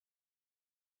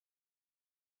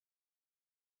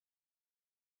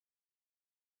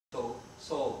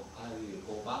So I will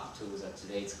go back to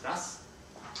today's class.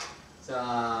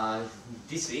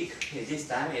 This week, this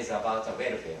time is about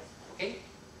welfare. Okay?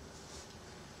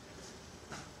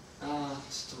 ち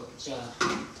ょっとじゃあ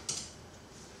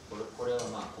これは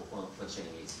まあここのポジショ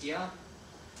ンにいいですよ。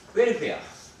Welfare.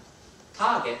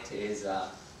 Target is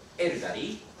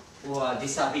elderly or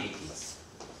disabilities.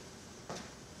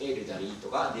 Elderly と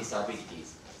か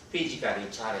disabilities. Physically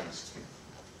challenged.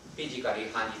 Physically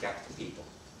handicapped people.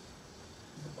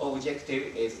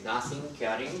 Objective is nursing,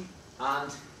 caring,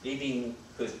 and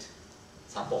livelihood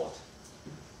support.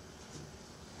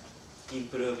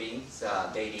 Improving the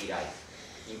daily life.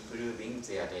 Improving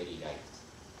their daily life.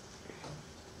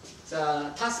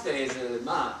 The task is,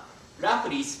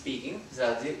 roughly speaking,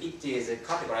 it is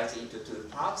categorized into two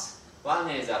parts. One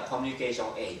is a communication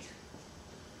aid.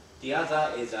 The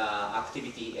other is an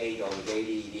activity aid of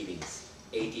daily livings,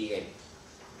 ADM.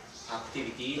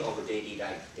 Activity of daily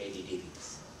life, daily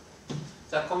livings.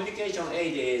 The communication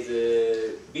aid is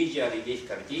visual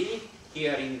difficulty,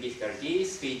 hearing difficulty,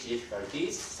 speech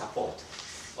difficulties, support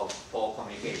for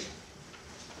communication.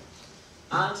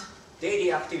 And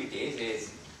daily activities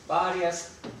is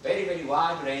various, very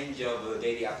wide range of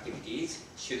daily activities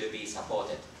should be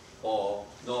supported for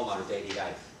normal daily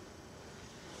life.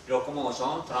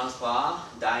 Locomotion, transfer,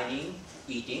 dining,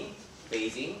 eating,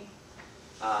 bathing,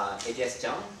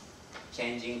 digestion,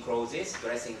 changing clothes,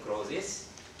 dressing clothes,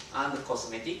 and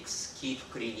cosmetics, keep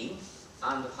cleaning,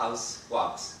 and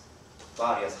houseworks,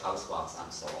 various houseworks,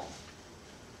 and so on.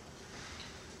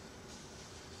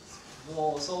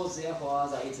 So therefore,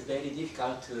 it's very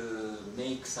difficult to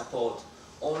make support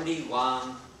only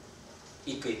one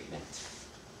equipment,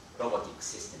 robotic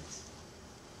systems.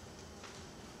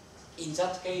 In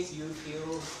that case, you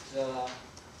feel the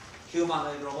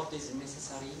humanoid robot is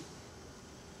necessary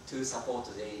to support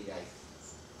daily life,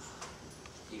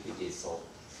 if it is so.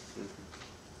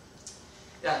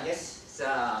 Yes,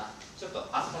 just at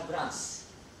a glance,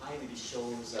 I will show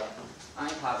what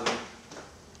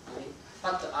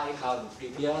I have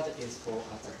prepared is for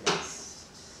at a glance.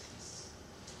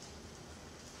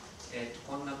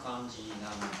 こんな感じな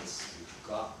んです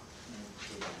が、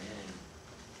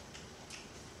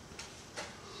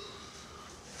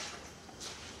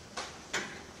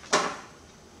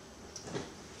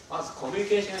まずコミュニ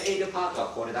ケーションエイドパートは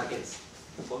これだけです。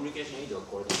コミュニケーションエイドは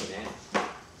これだけね。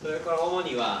それから主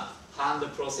にはハンド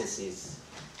プロセス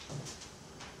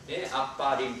でアッ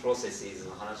パーリンプロセス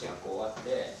の話がこうあっ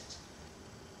て、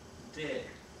で、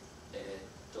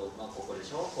ここで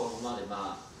しょ、ここまで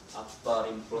アッパー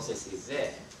リンプロセス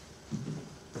で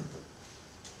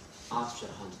アーティフィシャ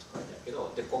ルハンドと書いてあるけ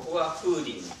ど、でここがフー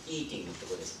ディング、イーティングのと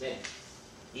ころですね。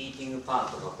イーティングパ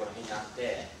ートがここら辺にあっ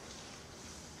て、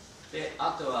で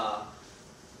あとは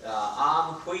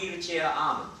アーム、フィールチェ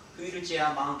アアーム、フィールチェ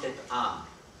アマウンテッドア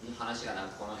ームの話が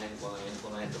この辺と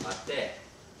かあって、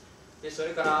でそ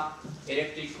れからエレ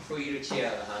クトリックフィールチェ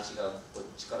アの話がこっ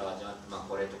ちから始まって、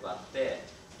これとかあって、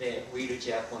でフィールチ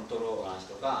ェアコントロールの話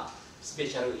とか、スペ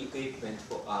シャルイクイプメン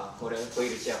ト、これフィー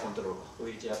ルチェアコントロールか、フィ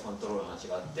ールチェアコントロールの話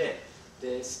があって、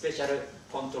でスペシャル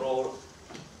コントロ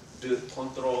ール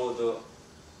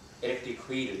エレクトリック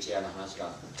フィールチェアの話が、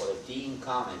これディーン・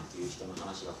カーメンっていう人の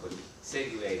話がここに、セ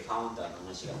グウェイファウンダーの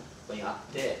話がここにあ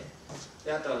って、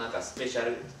であとはスペシャ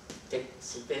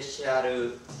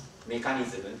ルメカニ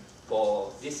ズム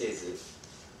for this is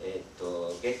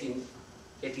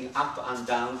getting up and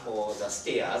down for the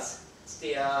stair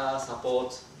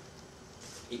support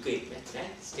equipment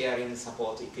ね、ステアリングサ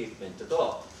ポートエクイプメント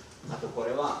と、あとこ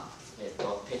れは、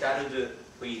ペダルド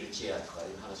フィールチェアとかい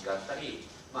う話があったり、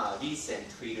リーセン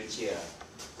トフィールチェア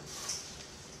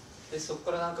で、そ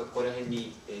こからこの辺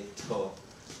にこ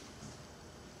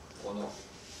の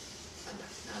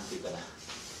なんていうかな、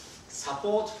サ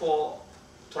ポート for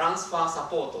トランスファーサ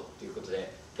ポートっていうこと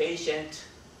で、ペイシェント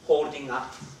ホールディングアッ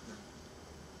プ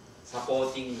サポ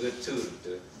ーティングツールと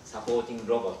いうサポーティン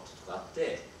グロボットとかあっ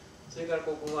て、それから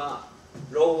ここが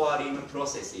ローワーリングプロ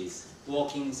セスウォ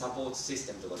ーキングサポートシス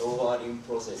テムとかローワーリング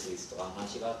プロセスとか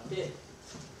話があって、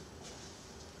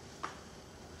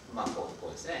こ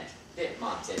うですね。で、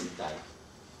全体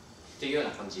というよう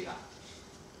な感じが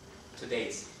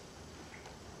Today's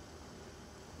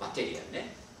マテリアル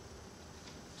ね。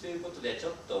ということで、ちょ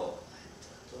っとど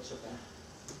うしよう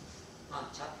かな。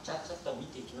ちょっと見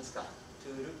ていきますか。To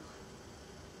look。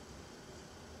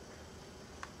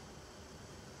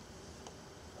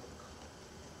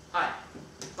はい。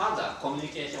まずはコミュニ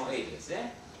ケーションエイドです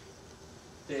ね。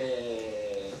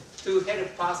で、to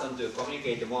help person to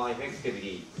communicate more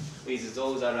effectively with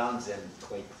those around them と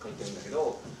か書いてるんだけ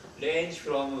ど、range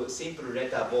from simple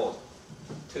letter board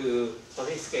to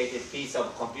sophisticated piece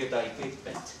of computer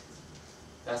equipment.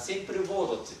 シンプルボー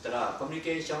ドって言ったらコミュニ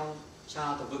ケーションチ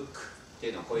ャートブックって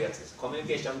いうのはこういうやつです。コミュニ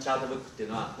ケーションチャートブックっていう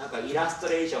のはなんかイラスト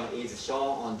レーション is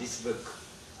shown on this book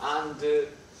and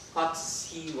what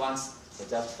he wants,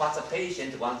 what the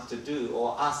patient wants to do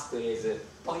or ask is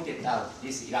pointed out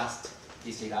this illust,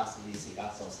 this illust, this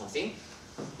illust or something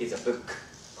is a book.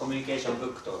 コミュニケーションブ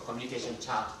ックとかコミュニケーションチ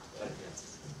ャートと言われてるやつで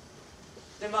す。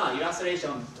でまあイラストレーシ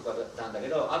ョンとかだったんだけ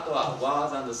ど、あとは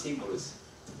words and symbols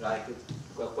like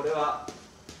これは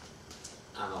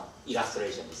イラストレ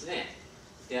ーションですね。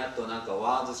であとなんか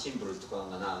ワードシンボルとか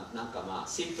がなんかまあ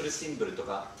シンプルシンボルと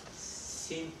か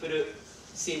シンプル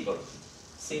シンボル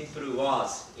simple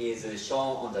words is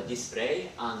shown on the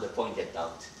display and pointed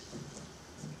out.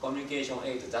 Communication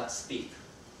aid that speak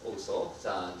also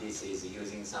this is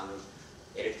using some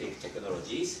electric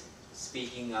technologies.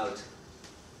 Speaking out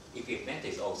equipment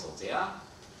is also there.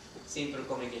 Simple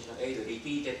communication aid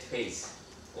repeated phrase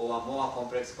or more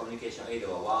complex communication aid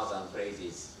or words and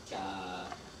phrases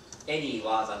any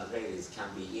words and phrases can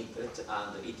be input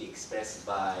and it expressed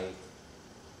by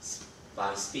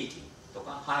speaking と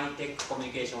かハイテックコミュ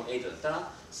ニケーションエイドだった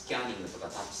らスキャニングとか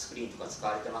タッチスクリーンとか使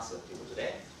われてますよということ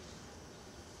で、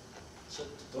ちょっ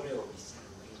とどれを見せる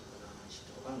のがいいのかな、ち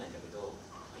ょっとわかんないんだけど、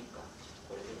まあいいか、ちょっと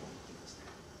これでも見てみますね。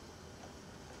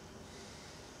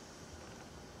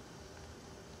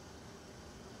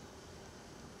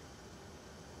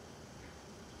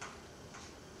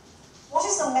What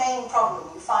is the main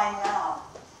problem you find now?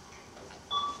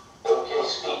 Okay,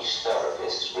 speech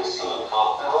therapists receive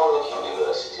half hour at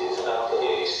universities about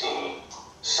AAC.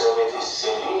 So it is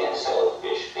silly and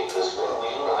selfish because when we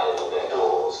arrive at their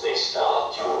doors, they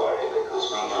start to worry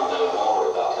because we do know more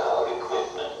about our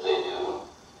equipment they do.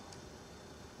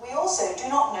 We also do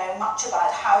not know much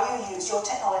about how you use your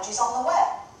technologies on the web.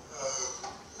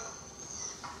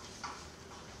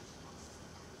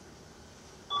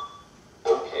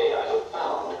 Okay, I have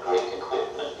found great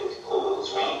equipment with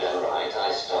Paul's read and write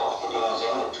I started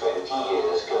using it 20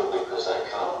 years ago because I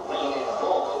can't read in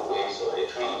normal way, so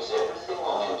it reads everything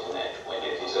on internet when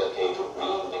it is okay to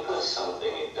read because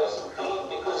something it doesn't read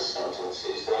because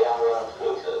sentences they are in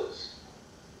photos.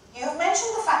 You have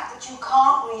mentioned the fact that you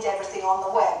can't read everything on the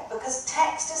web because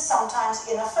text is sometimes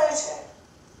in a photo.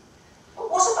 But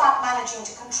what about managing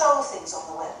to control things on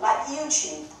the web, like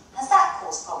YouTube? Has that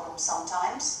caused problems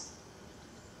sometimes?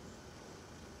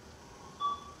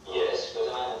 Yes, but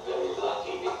I'm very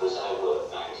lucky because I work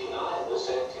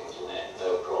 99% internet,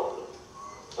 no problem.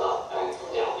 But bank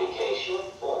application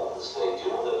forms, they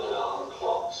do the alarm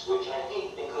clocks, which I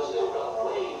hate because they run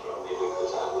away from me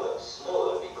because I work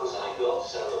slower because I got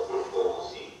cerebral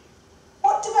palsy.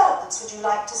 What developments would you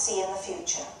like to see in the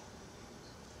future?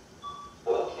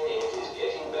 Okay, it is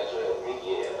getting better every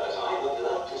year, but I would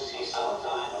love to see some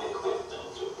kind of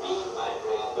equipment to read my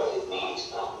brain, but it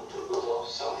needs nothing to put off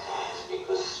sometimes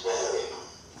because swearing.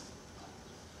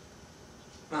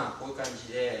 まあこういう感じ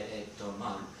で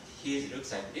まあ he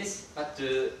looks like this, but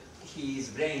his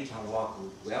brain can work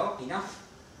well enough,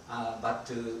 but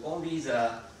only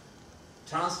the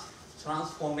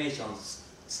transformation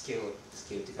skill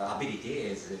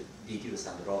ability is reduced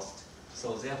and lost.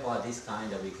 So therefore, this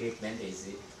kind of equipment is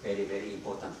very, very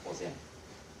important for them.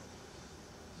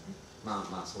 まあ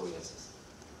まあそういうやつです。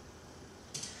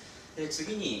で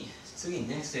次に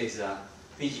next is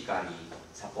physically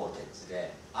supported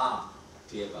で arm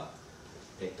といえば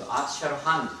artificial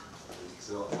hand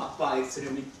そう upper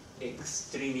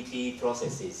extremity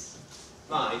processes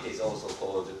まあ it is also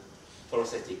called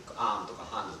prosthetic arm とか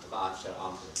hand とか artificial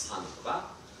arm hand と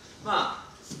かま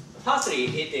あFirstly,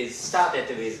 it is started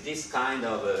with this kind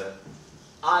of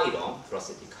iron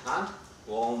prosthetic hand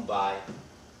worn by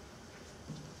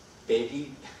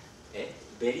Berlihingen,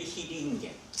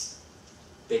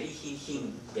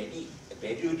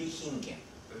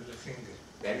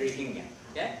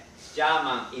 yeah?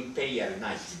 German imperial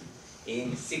knight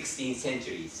in 16th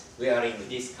centuries, wearing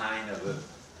this kind of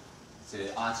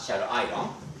the artificial iron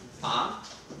arm.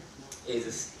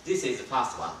 This is the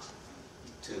first one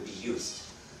to be used.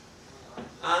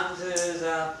 And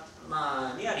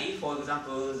nearly, for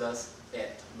example, the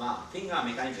finger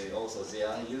mechanism also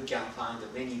there. You can find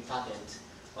many patents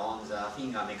on the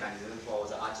finger mechanism for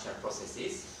the artificial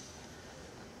processes.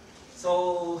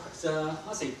 So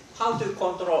how to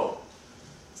control?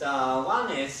 The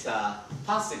one is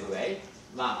passive way,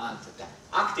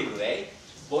 active way,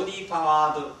 body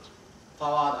powered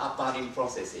upper limb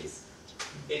processes.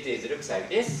 It looks like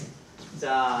this.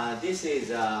 This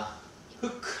is a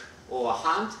hook or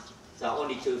hand, the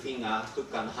only two finger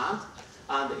hook and hand,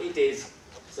 and it is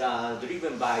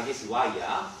driven by this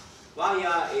wire,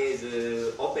 wire is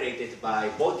operated by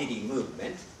bodily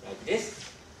movement like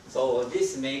this. So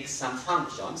this makes some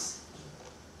functions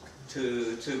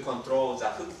to control the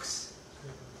hooks.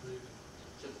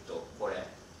 ちょっとこれ、例え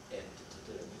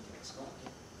ば見てますか？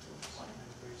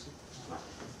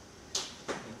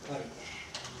やっぱり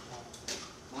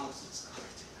マウス使われて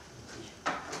る。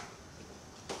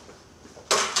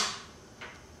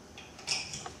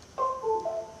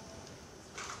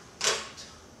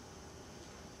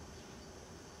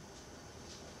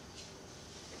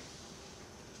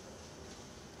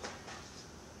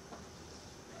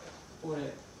こ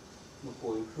れ、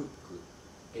こういうフック、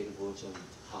エルボージョイント、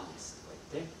ハーネスとか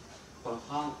言って、この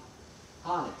ハ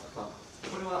ーネスとか、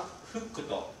これはフック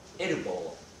とエル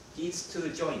ボー、these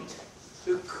two joints,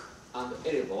 hook and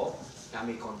elbow can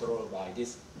be controlled by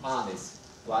this harness,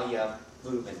 wire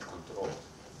movement control.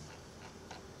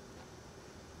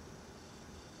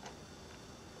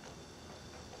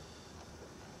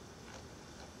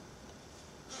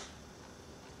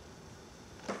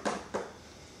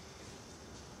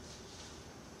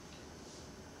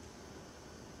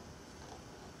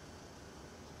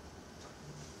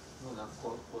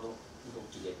 この動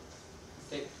きで、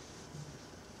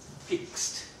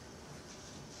fixed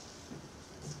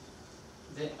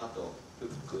で、あとフッ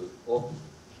クを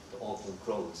オープンク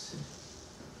ローズ、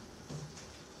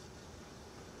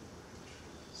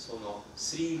その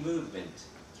3 movement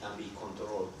can be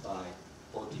controlled by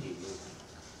bodily movement。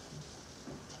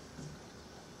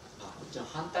こっちの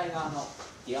反対側の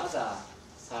the other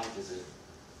side's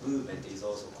movement is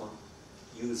also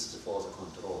used for the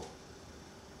control。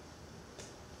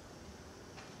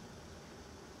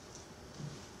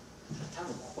多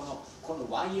分こ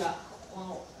のワイヤー、ここ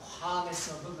のハーネ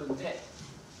スの部分で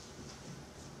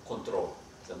コントロ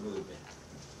ール、the movement。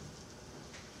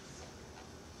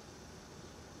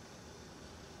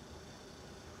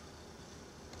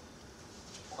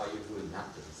こういう風になっ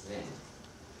てですね。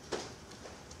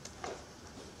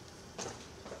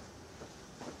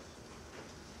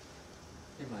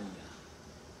で、まあいいや。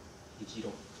肘ロ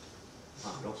ッ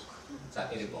ク、ロック、the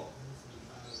elbow。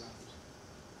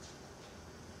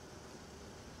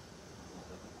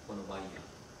このワイヤー。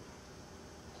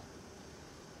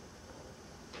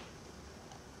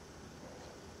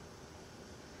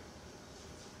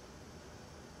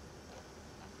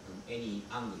Any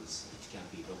angles it can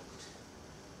be locked.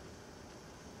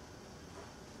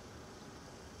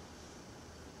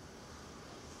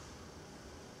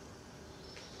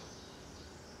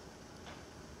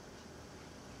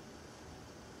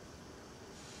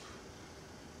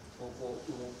 ここ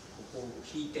を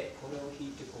引いて、これを引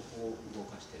いて、ここを動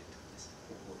かしてるってことです。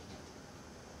ここを引いて。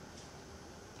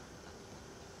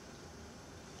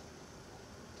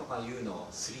とかいうのを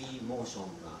3モーション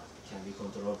が can be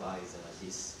controlled by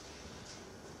this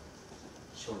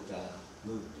shoulder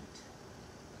movement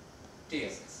っていうや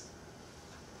つです。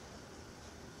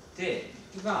で、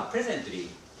今、presently,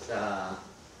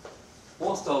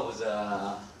 most of the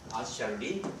artificial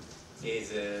limb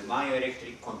is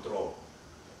myoelectric control。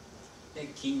で、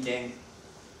筋電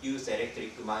use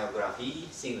electric myography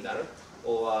signal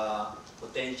or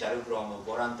potential from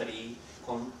voluntary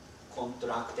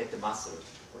contracted muscle。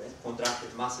これ、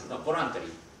contracted muscle の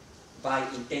voluntary by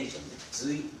intention ね。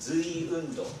随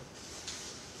運動。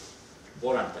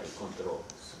voluntary control。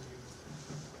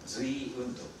随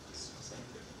運動。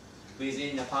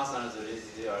Within the person's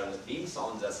residual limbs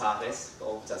on the surface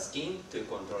of the skin to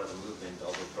control the movement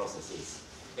of processes.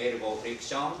 Elbow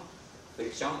friction,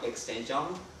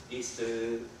 extension, wrist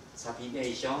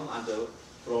supination and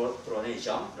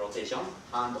pronation, rotation,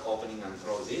 hand opening and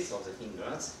closes of the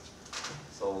fingers.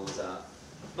 So the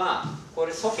こ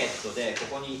れソケットで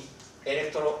ここにエレ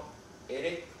クト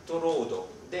ロード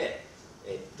で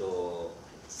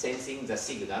sensing the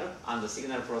signal and the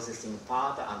signal processing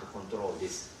part and control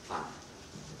this hand,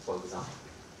 for example.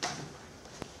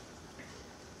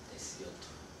 ですよと。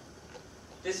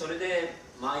で、それで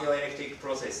myoelectric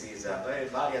processes,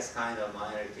 various kind of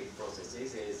myoelectric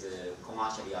processes is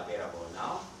commercially available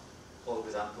now. For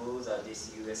example,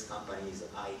 this US company is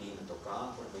iRIM と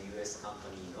か、これも US カンパ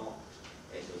ニーの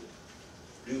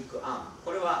ルークアン。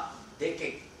これはデカ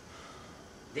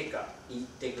イン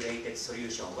テグレイテッドソリュ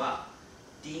ーションは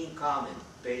ディーン・カーメン、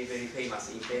very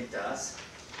famous inventors、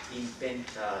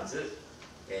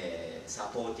サ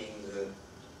ポーティング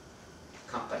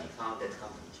カンパニー、ファウンデッドカン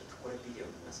パニー。ちょっとこれビデオ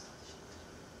見ますか。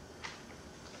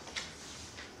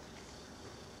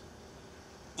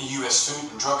The US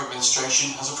Food and Drug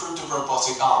Administration has approved a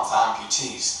robotic arm for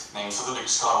amputees, named for the Luke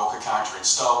Skywalker character in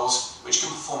Star Wars, which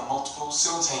can perform multiple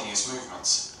simultaneous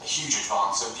movements, a huge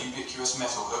advance over the ubiquitous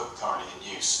metal hook currently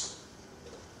in use.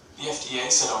 The FDA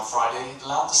said on Friday it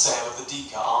allowed the sale of the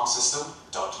DICA arm system,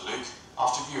 Dr. Luke,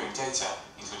 after viewing data,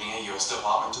 including a US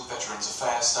Department of Veterans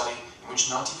Affairs study in which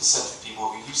 90% of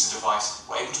people who used the device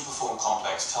were able to perform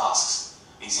complex tasks.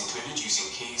 These included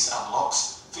using keys and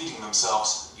locks, feeding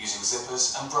themselves, using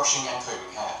zippers, and brushing and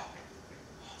combing hair.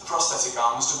 The prosthetic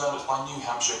arm was developed by New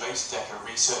Hampshire-based DECA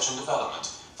Research and Development,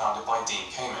 founded by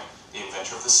Dean Kamen, the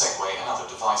inventor of the Segway and other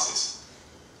devices.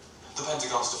 The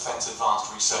Pentagon's Defense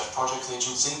Advanced Research Projects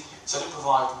Agency said it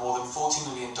provided more than $40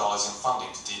 million in funding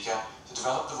to DECA to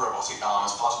develop the robotic arm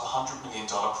as part of a $100 million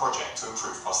project to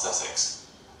improve prosthetics.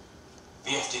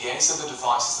 The FDA said the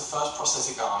device is the first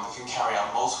prosthetic arm that can carry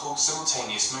out multiple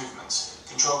simultaneous movements,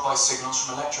 controlled by signals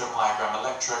from electromyogram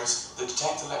electrodes that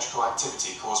detect electrical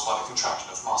activity caused by the contraction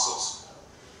of muscles.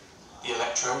 The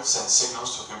electrode sends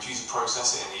signals to a computer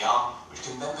processor in the arm, which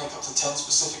can then make up to 10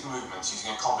 specific movements using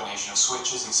a combination of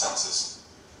switches and sensors.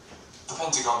 The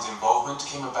Pentagon's involvement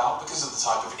came about because of the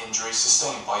type of injuries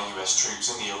sustained by US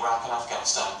troops in the Iraq and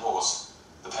Afghanistan wars.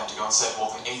 The Pentagon said more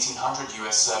than 1,800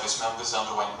 US service members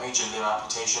underwent major limb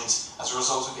amputations as a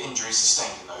result of injuries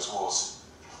sustained in those wars.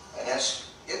 And that's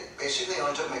it. Basically, it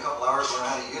only took me a couple hours to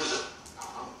learn how to use it.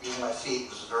 Using my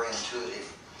feet was very intuitive.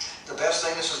 The best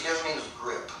thing this has given me is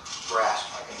grip, grasp.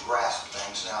 I can grasp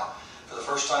things now. For the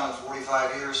first time in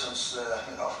 45 years since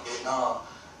Vietnam,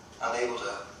 I'm able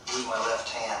to use my left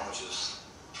hand, which is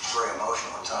very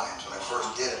emotional at times. When I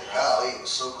first did it, golly, it was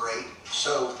so great.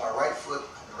 So with my right foot,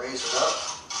 I raise it up,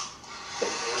 lay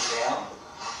it down,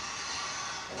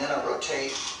 and then I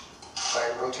rotate. By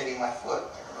rotating my foot,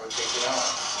 I can rotate the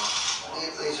arm.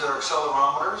 These are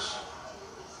accelerometers,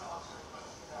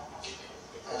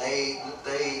 and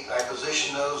I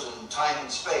position those in time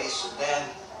and space, and then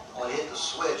when I hit the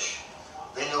switch,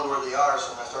 they know where they are,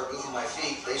 so when I start moving my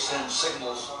feet, they send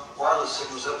signals, wireless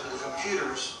signals up to the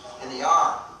computers in the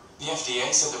arm. The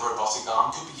FDA said the robotic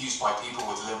arm could be used by people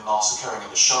with limb loss occurring at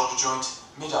the shoulder joint,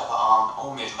 mid-upper arm,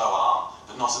 or mid-lower arm,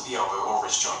 but not at the elbow or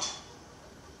wrist joint.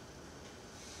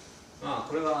 まあ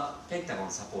これはペンタゴ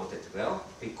ンサポーテッド well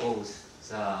because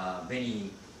the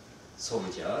many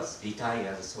soldiers,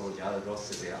 retired soldiers,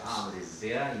 lost their arms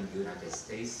there in the United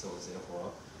States, so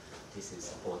therefore this is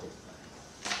supported by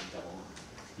Pentagon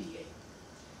FDA.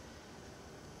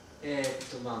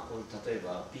 まあこれ例え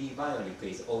ば B Bionic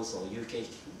is also UK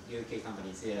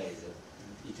company there is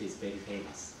it is very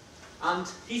famous. And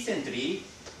recently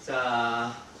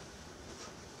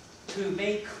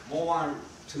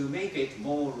to make it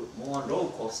more low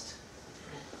cost.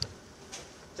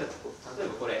 じゃあ例え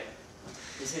ばこれ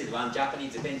This is one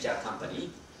Japanese venture company,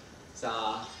 the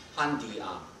handy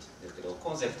arm ですけど、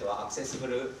コンセプトは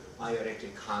accessible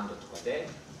myoelectric hand とかで、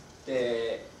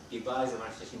revise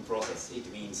manufacturing process.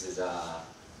 It means the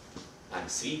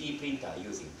 3D printer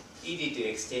using easy to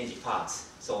exchange parts.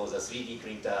 So the 3D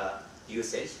printer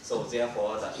usage. So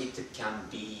therefore it can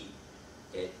be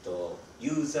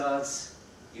users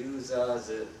な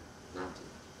んていう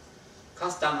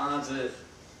customers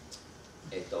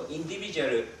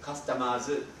individual customers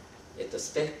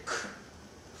spec.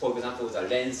 For example, the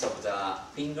length of the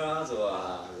fingers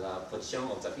or the position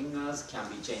of the fingers can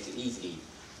be changed easily.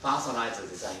 Personalized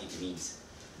design it means.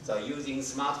 So using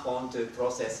smartphone to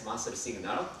process muscle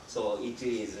signal, so it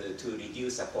is to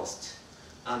reduce the cost.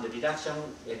 And reduction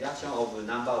of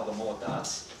number of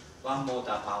motors, one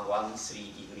motor per 1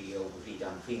 degree of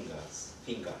freedom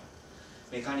finger.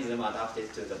 Mechanism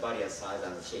adapted to the various sizes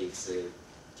and shapes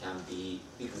can be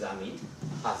examined,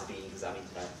 has been examined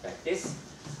like this.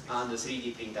 And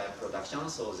 3D printer production,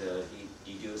 so the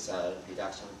reduce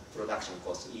production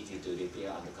cost, easy to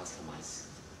repair and customize.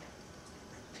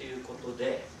 ということで、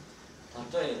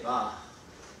例えば、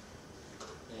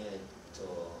どっ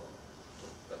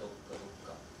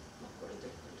か、まあ、これで、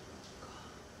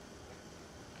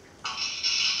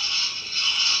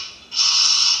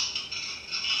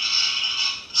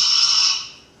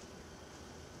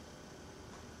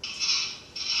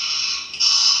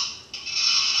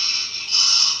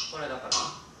これだから、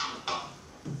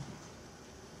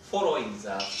following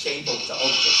the shape of the object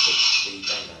って言い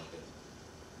たいんだろうけど。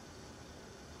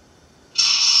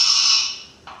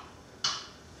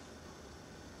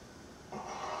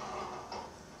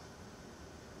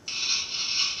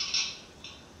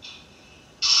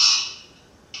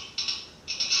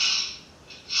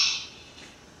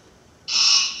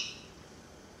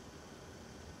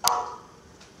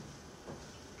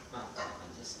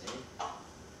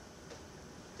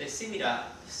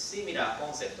Similar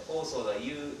concept also the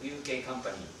UK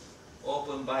company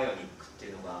Open Bionic ってい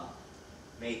うのが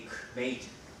made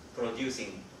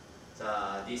producing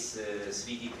this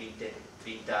 3D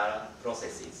printer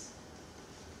processes.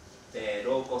 で、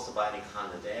ローコストバイオニックハ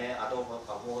ンドで、アフォ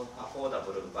ーダ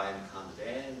ブルバイオニックハンド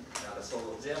で、なんかそう、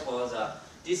therefore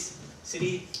this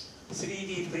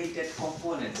 3D printed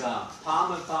components はパ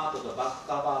ームパートとバック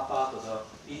カバーパートと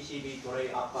PCB トレイ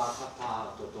アッパー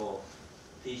パートと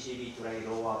PCB トレイ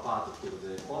ローアーパートということ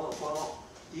で、この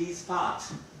these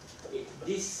parts,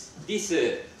 this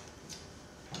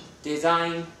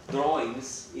design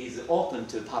drawings is open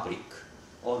to public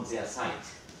on their site.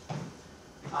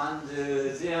 And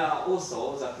they are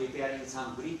also preparing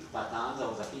some grip patterns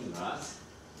of the fingers.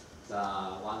 The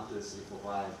 1, 2, 3,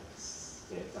 4,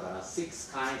 5,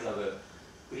 6 kinds of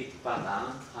grip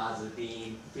pattern has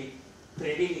been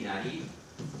preliminary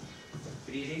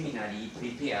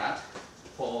prepared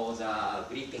for the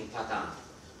gripping pattern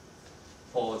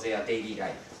for their daily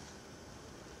life.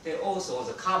 Also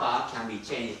the cover can be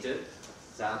changed.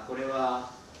 これは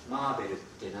マーベルっ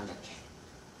てなんだっけ？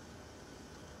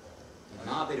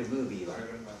マーベルムービーは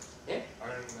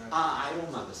アイロ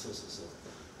ンマンだ、そうそうそう。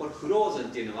これフローズン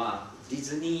っていうのはディ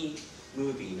ズニー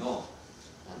ムービーのなん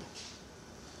だっ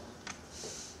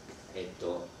け、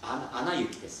アナ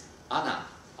雪です。知っ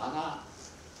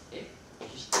て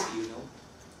るの？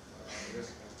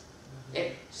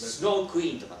スノークイ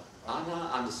ーンとかア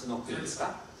ナ&スノークイーンです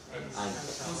か？ス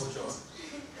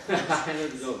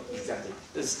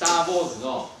ター・ウォーズ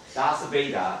のダース・ベ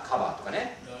イダーカバーとか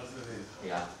ね。い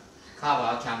や、カ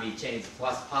バー can be changed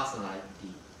for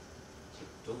personality。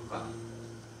どこかに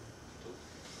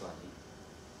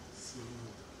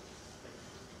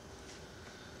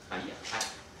いや、はい、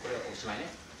これはおしまいね。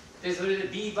で、それで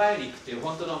B バイオリックっていう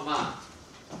本当の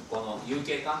この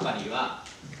UK カンパニーは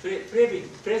プレ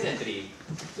ゼントリ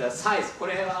ーサイズ、こ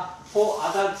れは for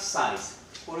adult size、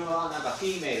これはなんかフ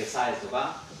ィーメールサイズと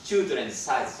かチュートレンズ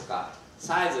サイズとか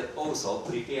サイズ also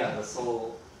prepared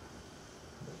so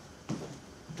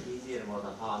easy なものだ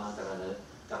か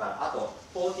らあと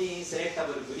14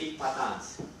 selectable grip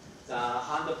patterns the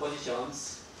hand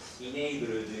positions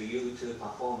enabled you to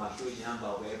perform a huge number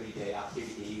of everyday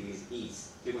activity with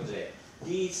ease ということで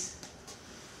these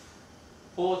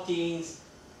 14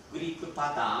 grip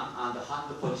pattern and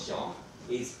hand position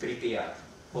is prepared.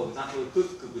 For example,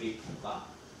 hook grip とか、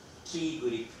キーグ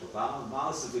リップとか、マ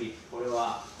ウスグリップ、これ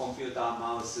はコンピューター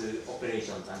マウスオペレー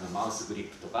ションのマウスグリッ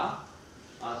プとか、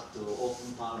あとオープ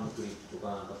ンパームグリップと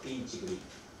か、なんかピンチグリップ、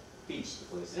ピンチっ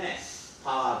てこれですね、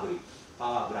パワーグリップ、パ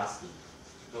ワーグラスピン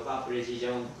とか、プレシジ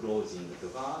ョンクロージングと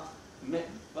か、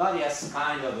various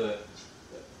kind of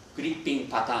gripping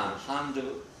pattern, hand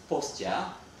posture,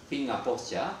 finger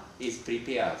posture is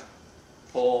prepared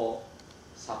for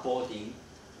supporting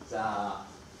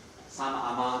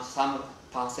some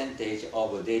percentage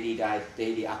of daily life,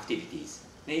 daily activities.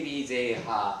 Maybe they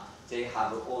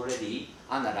have already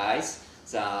analyzed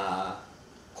the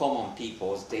common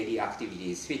people's daily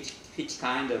activities, which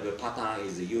kind of pattern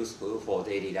is useful for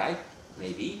daily life,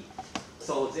 maybe.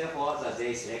 So therefore,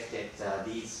 they selected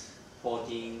these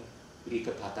 14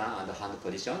 grip pattern and hand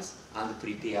positions and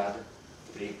prepared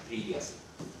previously.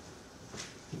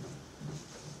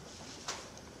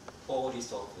 All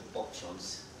list of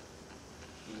options,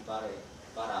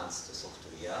 balanced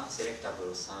software,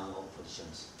 selectable sum of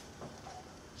positions.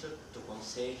 ちょっとこの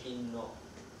製品の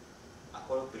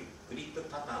これグリップ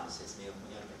パターンの説明を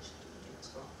やるかちょっと見てみま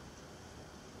すか。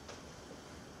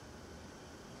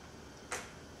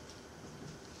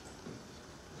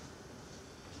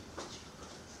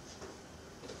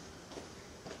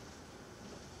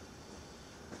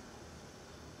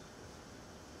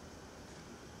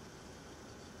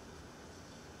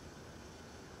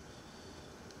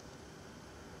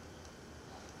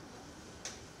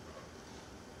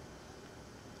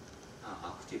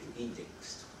アクティブインデック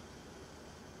ス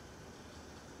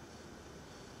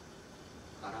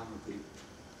とかカラムグリップ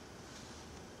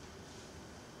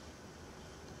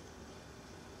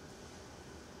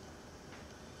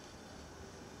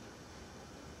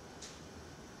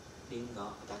フィンガーア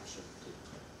ダクションっていう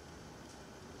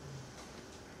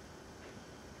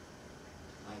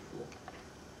ナイフを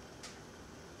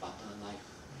バターナイフ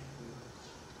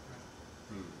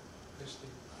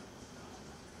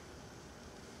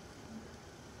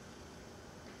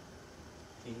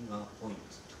フィンガーポイントっ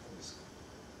てここですか。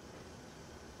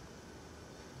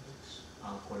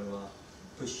これは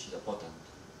プッシュのボタンとか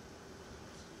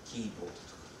キーボードとか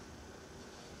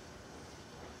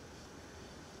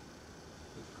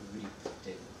フックグリップっ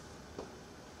て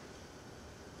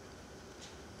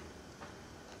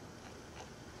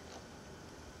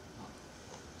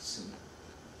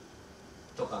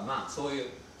とかそういう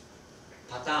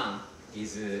パターン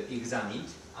is examined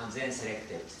and then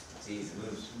selected these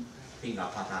moves finger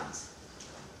patterns.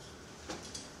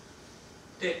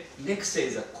 で、next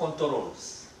is the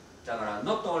controls。だから、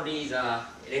not only the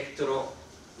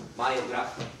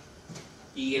electromyograph,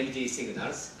 EMG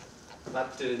signals,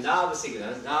 but nerve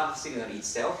signal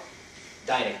itself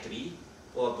directly,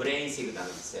 or brain signal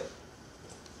itself.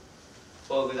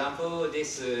 For example,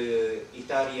 this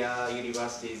Italia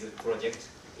University's project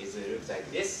is looks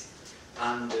like this,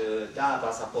 and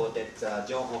DARPA supported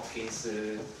John Hopkins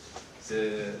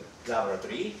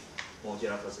laboratory,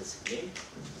 modular processing.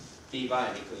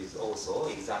 T-Bionic is also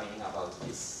examining about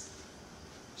this.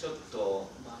 ちょっ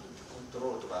とマインドコント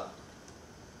ロールとか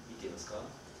見てみますか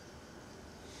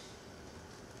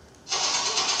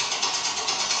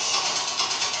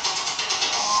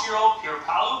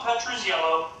Pierpaolo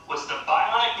Petruzzello was the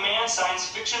bionic man science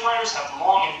fiction writers have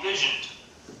long envisioned,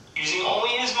 using only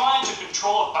his mind to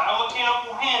control a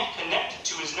biomechanical hand connected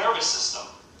to his nervous system.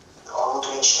 Ho avuto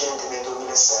un incidente nel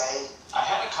 2006. I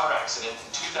had a car accident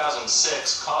in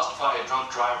 2006 caused by a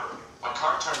drunk driver. My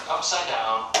car turned upside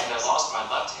down and I lost my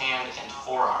left hand and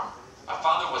forearm. My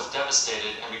father was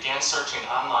devastated and began searching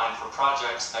online for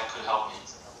projects that could help me.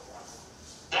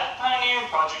 That pioneering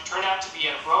project turned out to be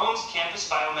at Rome's Campus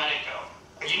Biomedico,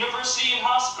 a university and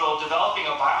hospital developing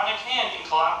a bionic hand in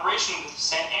collaboration with the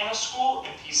Santa Ana School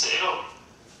in Pisa, Italy.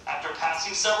 After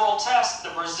passing several tests,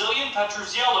 the Brazilian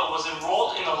Petruzzello was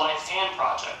enrolled in the Life Hand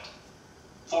project.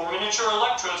 4 miniature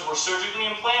electrodes were surgically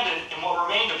implanted in what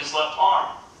remained of his left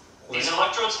arm. These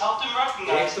electrodes helped him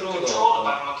recognize and control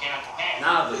the biomechanical hand.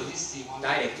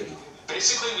 Directly.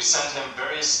 Basically, we sent him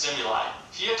various stimuli.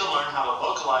 He had to learn how to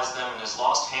localize them in his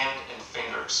lost hand and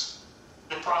fingers.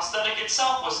 The prosthetic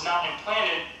itself was not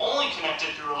implanted, only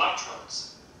connected through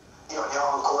electrodes. Io ne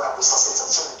ho ancora questa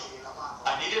sensazione che la mano.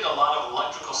 I needed a lot of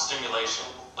electrical stimulation.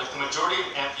 Like the majority of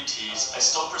amputees, I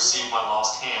still perceived my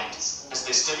lost hand. As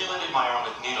they stimulated my arm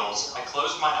with needles, I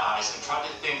closed my eyes and tried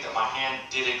to think that my hand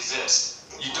did exist.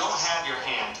 You don't have your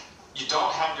hand. You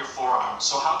don't have your forearm,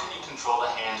 so how can you control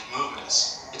the hand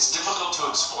movements? It's difficult to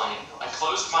explain. I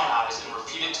closed my eyes and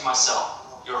repeated to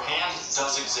myself, your hand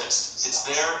does exist. It's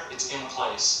there, it's in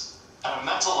place. At a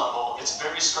mental level, it's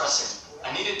very stressing.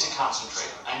 I needed to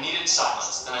concentrate. I needed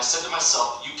silence. Then I said to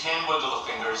myself, you can wiggle the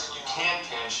fingers, you can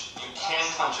pinch, you can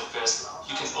clench a fist,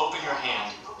 you can open your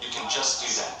hand, you can just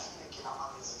do that.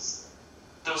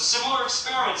 Though similar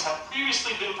experiments have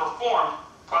previously been performed,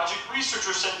 project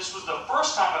researchers said this was the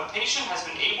first time a patient has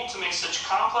been able to make such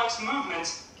complex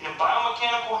movements in a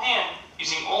biomechanical hand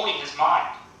using only his mind.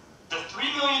 The $3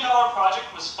 million project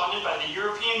was funded by the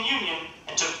European Union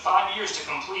and took 5 years to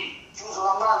complete. When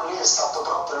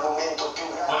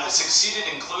I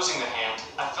succeeded in closing the hand,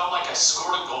 I felt like I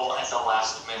scored a goal at the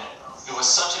last minute. It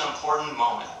was such an important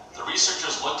moment. The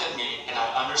researchers looked at me and I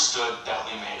understood that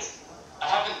we made it. I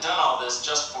haven't done all this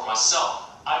just for myself.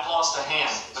 I've lost a hand,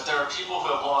 but there are people who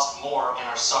have lost more and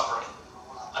are suffering.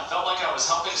 I felt like I was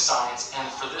helping science, and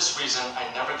for this reason, I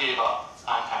never gave up.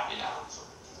 I'm happy now.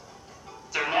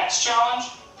 Their next challenge?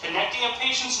 Connecting a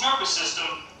patient's nervous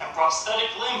system and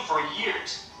prosthetic limb for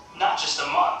years, not just a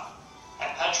month. And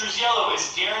Petruzzello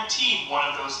is guaranteed one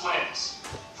of those limbs.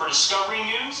 For Discovery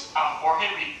News, I'm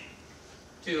Jorge Reed.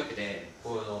 というわけで、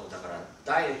このだから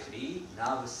directly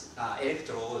nerves,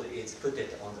 electrode is put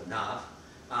it on the nerve,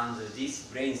 and this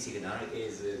brain signal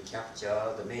is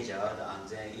captured, measured, and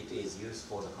then it is used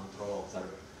for the control of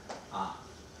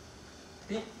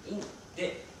the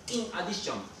in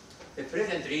addition,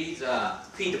 presently the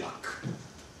feedback,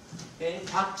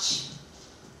 touch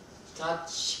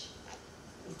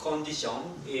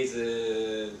condition is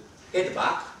fed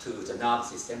back to the nerve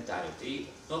system directly,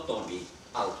 not only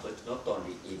output, not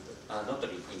only input, but not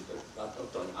only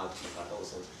output, but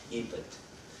also input.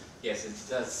 Yes, it's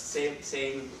the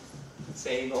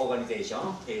same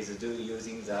organization is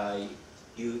using the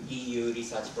EU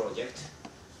research project,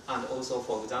 and also,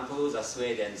 for example, the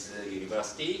Sweden's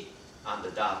university and the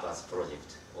DARPA's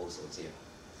project also there.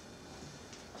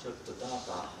 ちょっと DARPA と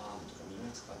か見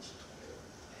ますか？ちょっとこれを、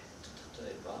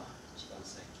例えば一番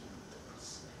最近のところで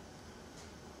すね。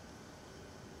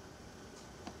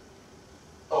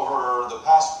Over the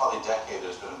past probably decade,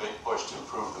 there's been a big push to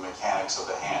improve the mechanics of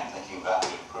the hand, thinking about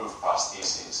the improved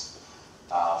prostheses.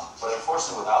 But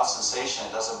unfortunately, without sensation,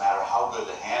 it doesn't matter how good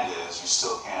the hand is, you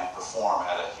still can't perform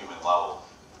at a human level.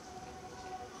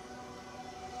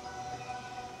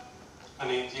 My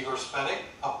name's Igor Spedik.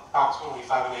 Approximately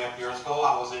 5.5 years ago,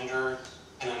 I was injured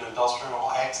in an industrial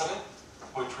accident,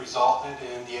 which resulted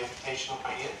in the amputation of my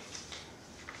hand.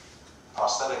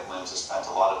 Prosthetic limbs have spent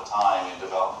a lot of time in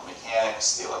developing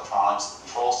mechanics, the electronics, the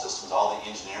control systems, all the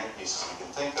engineering pieces we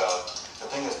can think of. The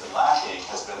thing that's been lacking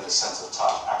has been the sense of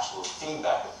touch, actual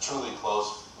feedback, a truly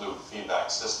closed-loop feedback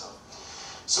system.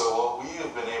 So what we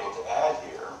have been able to add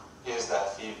here is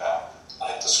that feedback.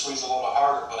 I have to squeeze a little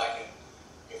harder, but I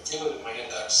can feel it in my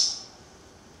index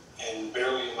and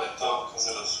barely in my thumb because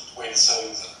of the way the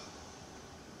settings are.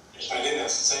 If I didn't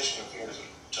have sensation, my fingers would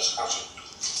just crush it.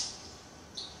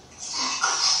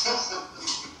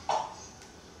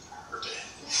 Hurt it.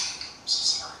 I'm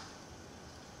so sorry.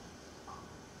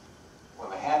 When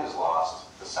the hand is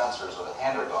lost, the sensors of the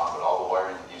hand are gone, but all the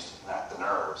wiring that used to connect the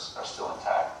nerves are still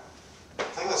intact. The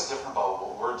thing that's different about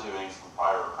what we're doing from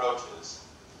prior approaches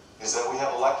is that we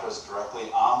have electrodes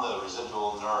directly on the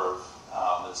residual nerve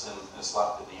that's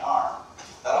left in the arm.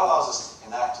 That allows us to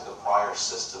connect to the prior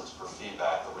systems for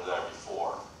feedback that were there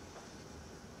before.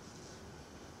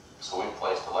 So we've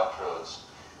placed electrodes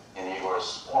in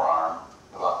Igor's forearm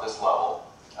about this level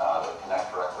that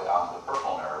connect directly onto the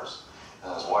peripheral nerves.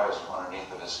 And there's wires from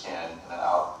underneath of his skin and then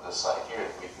out this side here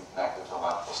that we can connect it to an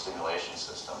electrical stimulation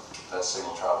system. That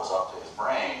signal travels up to his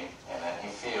brain, and then he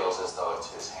feels as though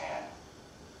it's his hand.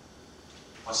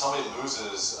 When somebody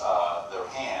loses their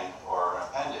hand or an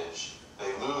appendage,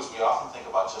 we often think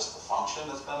about just the function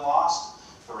that's been lost.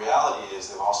 The reality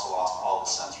is they've also lost all the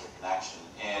sensory connection.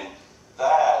 And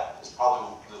that is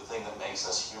probably the thing that makes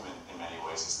us human in many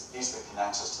ways. It's the piece that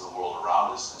connects us to the world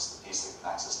around us, and it's the piece that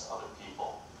connects us to other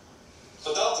people. So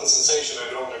without the sensation,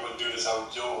 I normally would do this, I would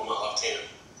do it with my left hand.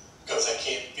 Because I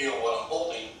can't feel what I'm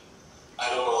holding, I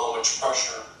don't know how much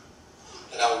pressure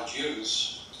that I would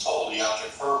use to hold the object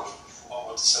firm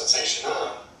with the sensation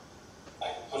on.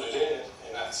 I can put it in,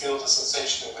 and I feel the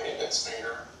sensation in my index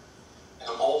finger, and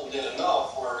I'm holding it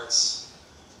enough where it's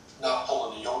not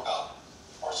pulling the yoke out,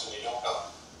 forcing the yoke out.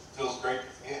 Feels great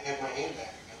to have my hand back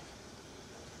again.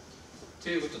 と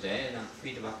いうことで、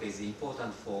feedback is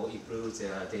important for improve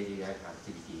their daily life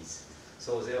activities.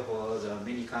 So therefore, the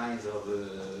many kinds of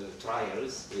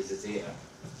trials is there,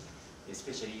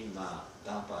 especially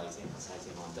DARPA is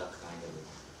emphasizing on that kind of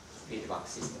feedback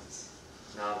systems.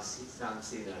 Now, signal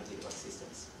feedback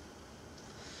systems.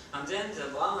 And then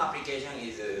the one application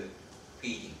is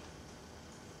feeding.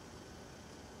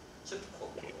 ちょっとこ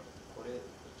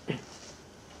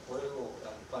れをや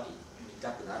っぱり見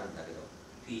たくなるんだけど、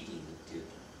フィーディングっていう。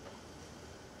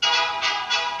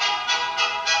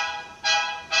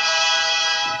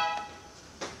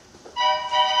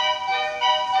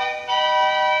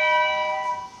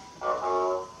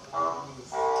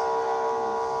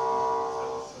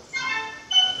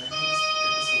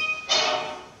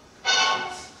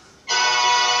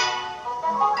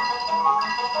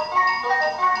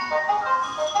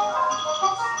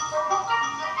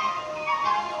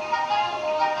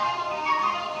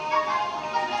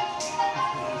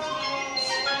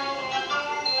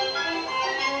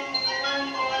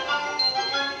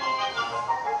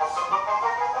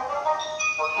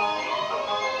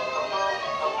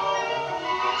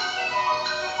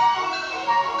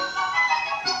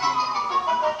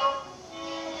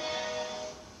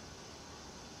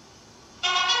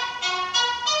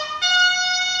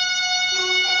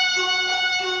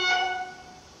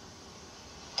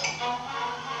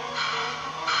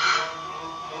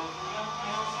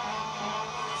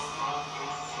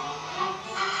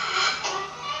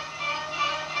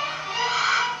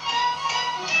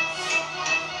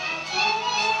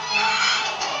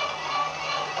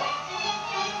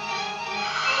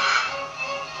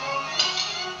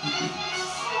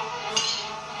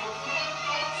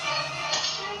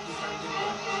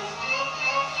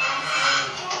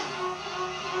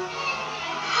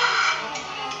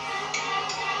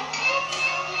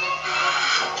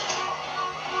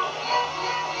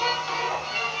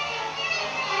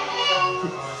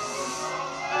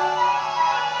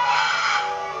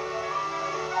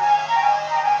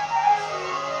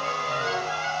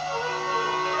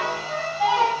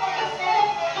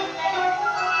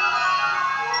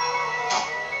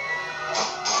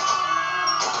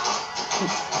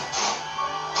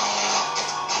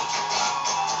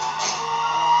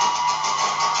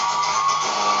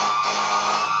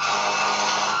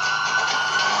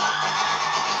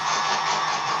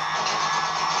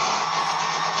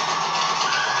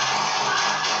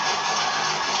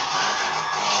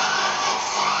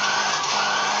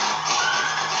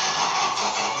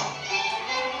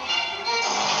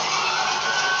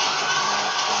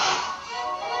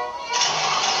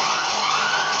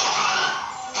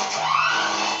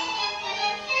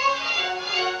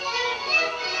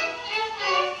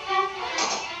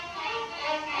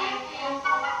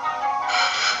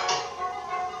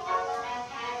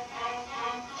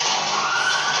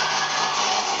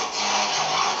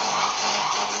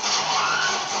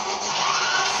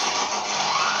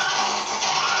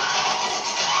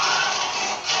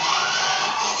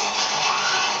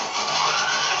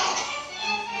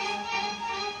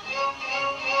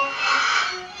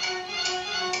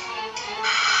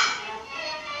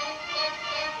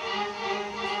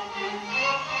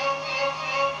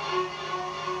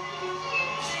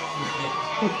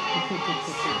Okay.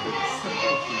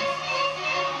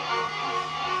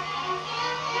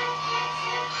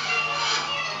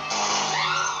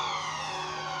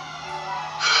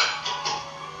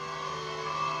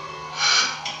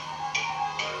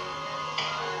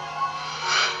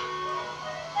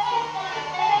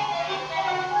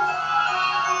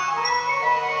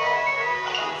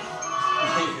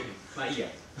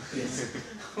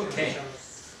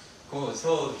 Cool.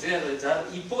 So the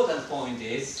important point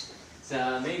is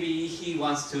that maybe he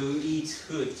wants to eat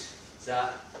food, the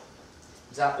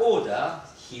order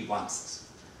he wants,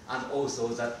 and also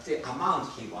the amount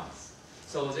he wants.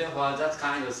 So therefore, that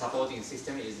kind of supporting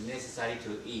system is necessary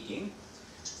to eating.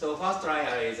 So first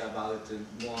trial is about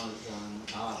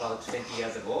about 20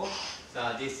 years ago.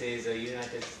 This is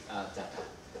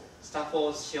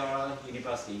Staffordshire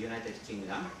University, United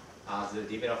Kingdom, has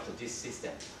developed this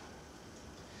system.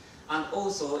 And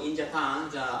also in Japan,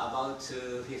 about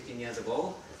 15 years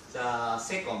ago, the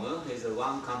Secom is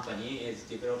one company is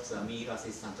developed a meal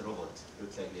assistant robot.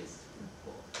 Looks like this.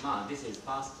 This is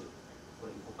first.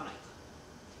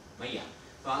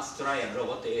 First trial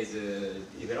robot is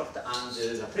developed, and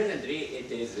presently it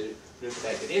is looks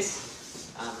like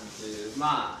this. And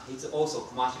it's also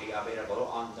commercially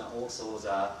available, and also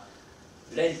the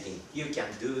renting. You can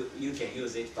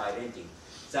use it by renting.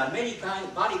 There are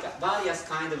various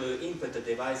kind of input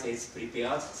devices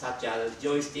prepared, such as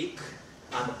joystick,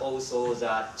 and also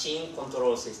the chain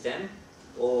control system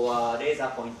or laser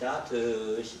pointer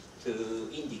to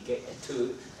indicate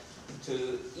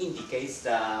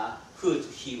the food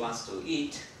he wants to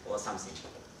eat or something.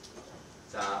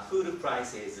 The food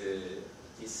price is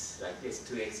like this,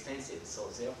 too expensive. So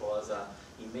therefore,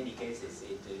 in many cases,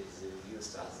 it is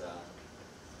used as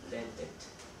rented.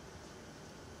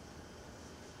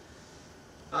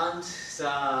 And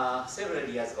several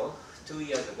years ago, 2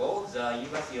 years ago, the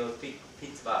University of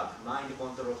Pittsburgh mind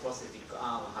control prosthetic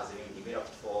arm has been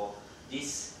developed for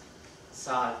this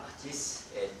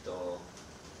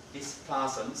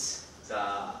person's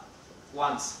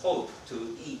wants hope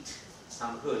to eat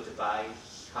some food by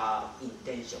her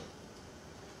intention.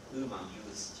 Woman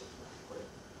use.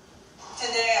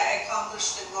 Today I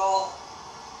accomplished the goal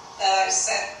that I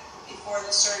set before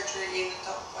the surgery even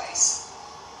took place.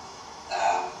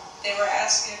 They were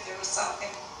asking if there was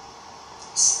something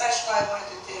special I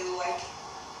wanted to do, like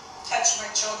touch my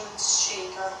children's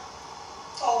cheek or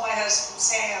hold my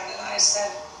husband's hand, and I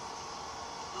said,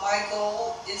 my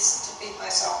goal is to feed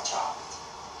myself chocolate.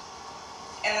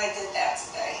 And I did that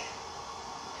today.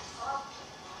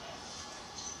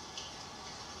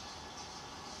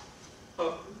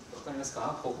 What わかります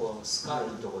か？ここスカ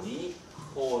ルのところに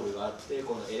ホールがあって、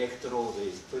このエレクトロード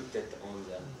is put on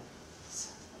the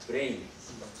brain,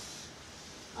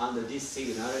 and this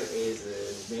signal is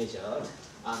measured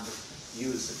and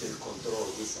used to control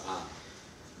this arm.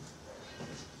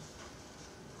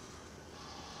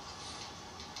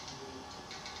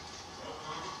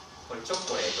 これチョ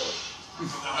コレート。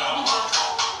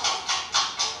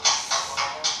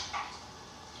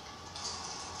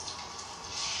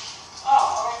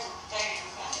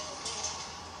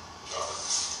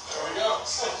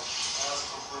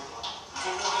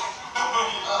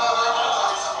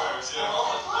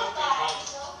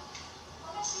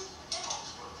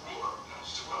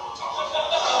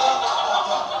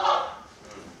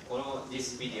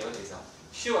This video is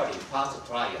surely first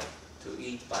trial to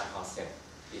eat by herself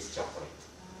this chocolate.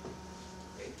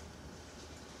 Okay.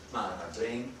 だからブ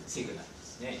レインシグナルで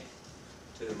すね。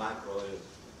To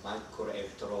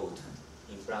microelectrode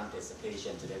implanted the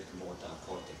patient left motor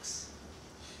cortex.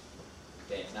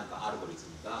 で、なんかアルゴリズ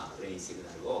ムがブレインシグ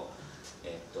ナルを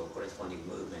corresponding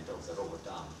movement of the robot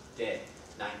arm で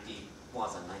more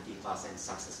than 90%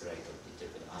 success rate って言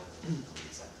ってるけど、アルゴリズムの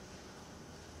実際。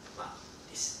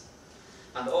this.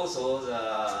 And also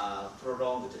the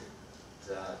prolonged,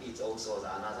 it's also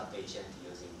another patient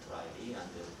using trially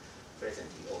and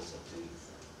presently also doing.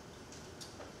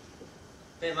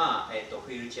 で、フ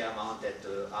ィールチェアマウンテッ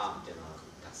ドアームっていうのが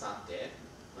たくさんあって、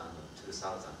2000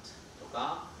と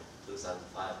か2005の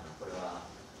これは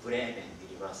ブレーメン・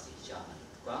ユニバーシティ・ジャーナル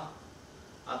とか、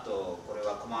あとこれ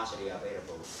はコマーシャル・アベイラ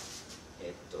ブル、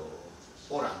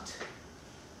オラント、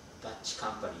ダッチ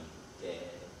カンパニー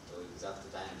で、エグザク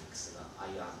トダイナミクスが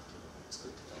IR っていうのを作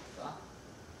ってたりとか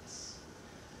です。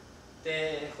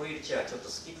で、ホイールチェアちょっと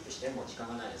スキップして、もう時間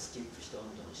がないのでスキップして、どん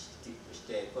どんスキップし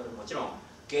て、これもちろん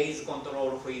ゲイズコント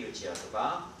ロールホイールチェアと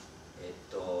か、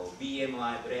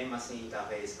BMI、ブレインマスインター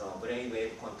フェースのブレインウェ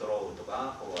ーブコントロールと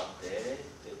かこうあって、で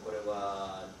これ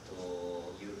は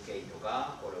UK と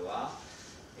か、これは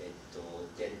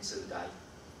電通大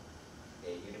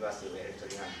University of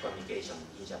Electronic Communication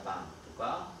in Japan と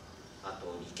か、あ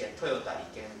とトヨタ理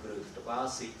研グループとか、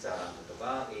スイッツァーランドと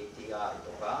か、ATR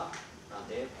とかなん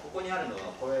で、ここにあるのは、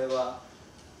これは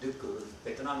ルク、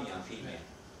ベトナミアンフィメ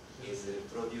is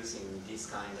producing this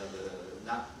kind of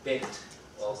belt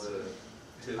of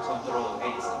to control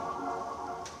medicine.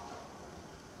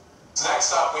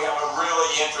 Next up, we have a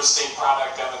really interesting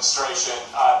product demonstration.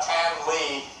 Tan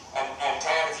Lee, and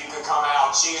Tan, if you could come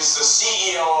out, she's the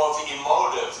CEO of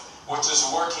Emotive, which is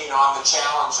working on the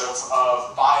challenge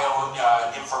of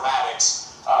bioinformatics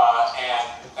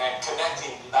and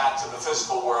connecting that to the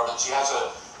physical world. And she has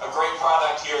a great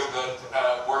product here that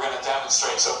we're going to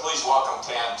demonstrate. So please welcome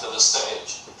Tan to the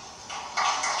stage.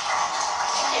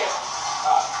 Thank you.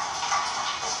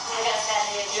 We're going to stand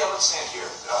here. Yeah, let's stand here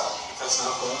because the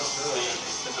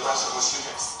rest of us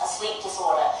students. A sleep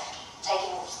disorder,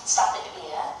 taking stuff in the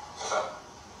ear. Okay.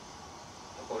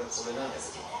 It's connected.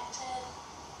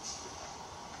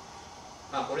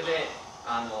 まあこれで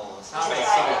サー Is ビ it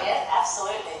ス right here?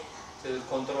 Absolutely. to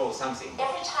control something.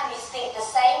 Every time you think the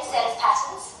same set of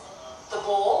patterns, the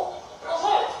ball will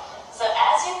move. So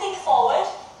as you think forward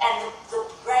and the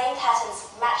brain patterns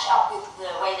match up with the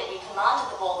way that you commanded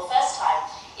the ball the first time,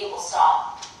 it will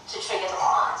start to trigger the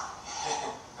mind.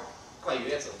 こういう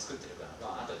やつを作ってるから、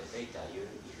まあ後で later if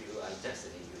you are interested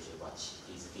you should watch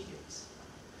these videos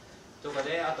とか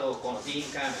で、あとこのディー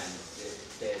ン・カーメンっ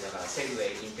てだからセグウェ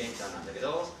イインベンターなんだけ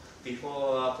ど、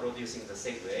before producing the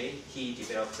Segway he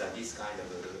developed this kind of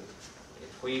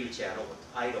wheelchair robot,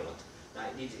 iRobot.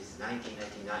 This is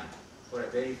 1999. これ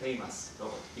very famous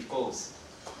robot because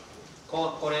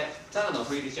これただの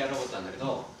フィールチェアロボットなんだけ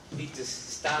ど、it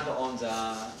stand on the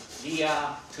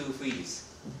rear two wheels.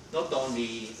 Not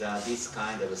only this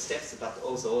kind of steps, but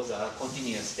also the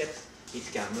continuous steps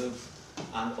it can move,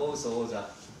 and also the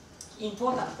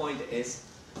important point is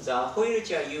the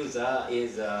wheelchair user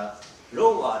is a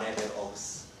lower level of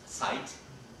sight,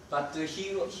 but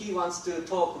he wants to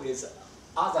talk with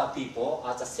other people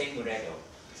at the same level.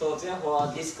 So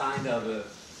therefore, this kind of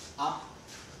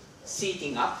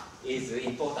seating up is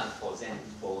important for them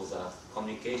for the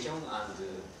communication and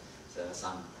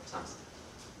something.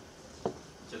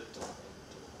 ちょっとこ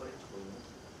れ動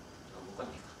かな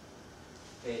いか。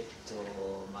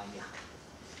まあいいや。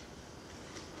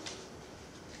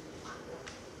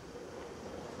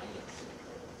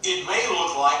It may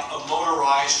look like a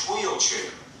motorized wheelchair,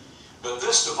 but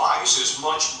this device is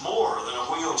much more than a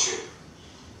wheelchair.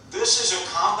 This is a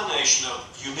combination of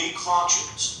unique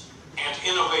functions and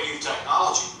innovative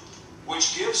technology,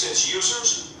 which gives its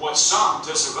users what some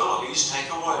disabilities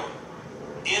take away: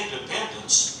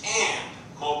 independence and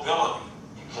mobility.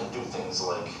 You can do things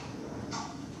like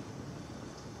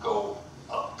go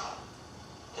up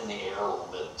in the air a little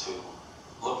bit to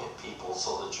look at people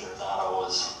so that you're not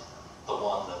always the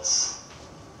one that's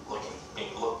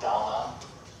being looked down on.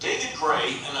 David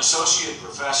Gray, an associate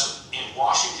professor in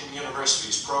Washington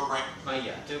University's program. まあいい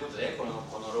や、ということでこの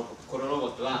ロボ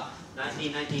ットは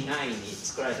1999に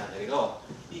作られたんだけど、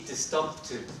it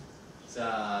stopped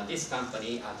this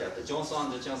company at the Johnson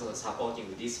 & Johnson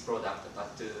supporting this product, but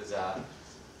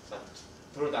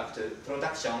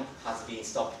production has been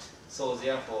stopped. So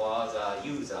therefore, the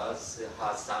users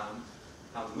have some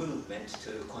movement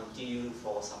to continue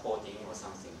for supporting or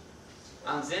something.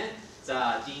 And then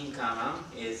the Dean Carman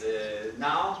is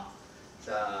now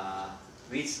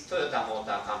with Toyota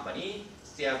Motor Company,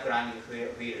 their climbing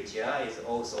wheelchair is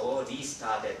also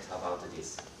restarted about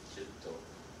this. ちょっと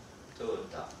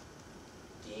Toyota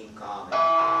Dean Carman.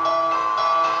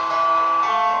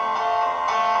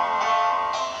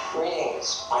 Greetings,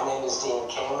 my name is Dean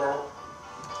Kamen.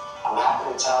 I'm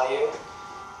happy to tell you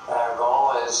that our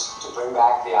goal is to bring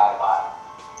back the iPod.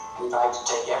 We'd like to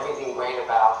take everything great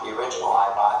about the original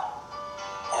iPod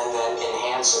and then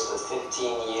enhance it with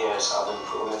 15 years of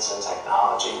improvements in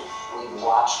technology. We've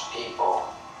watched people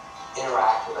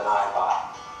interact with an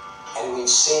iPod, and we've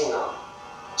seen them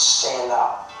stand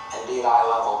up and be at eye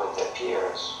level with their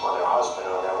peers, or their husband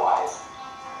or their wife.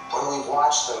 When we've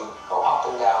watched them go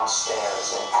up and down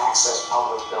stairs and access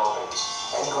public buildings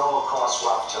and go across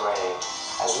rough terrain,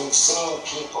 as we've seen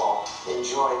people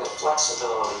enjoy the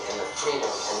flexibility and the freedom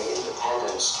and the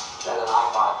independence that an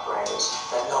iPod brings,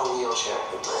 that no wheelchair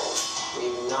can bring,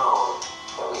 we've known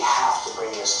that we have to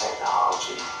bring this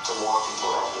technology to more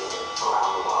people that need it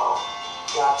around the world.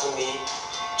 Got to meet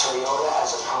Toyota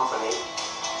as a company.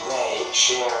 They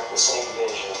share the same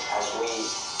vision as we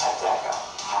at DECA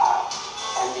have.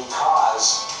 And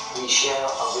because we share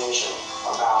a vision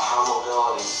about how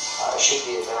mobility should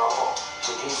be available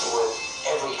to people with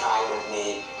every kind of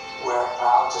need, we're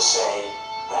proud to say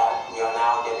that we are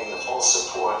now getting the full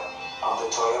support of the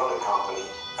Toyota company,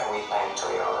 and we thank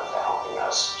Toyota for helping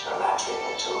us turn that dream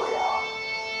into a reality.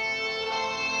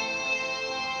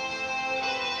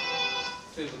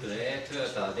 ということで、トヨ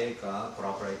タでか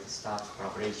start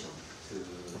collaboration to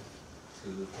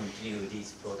continue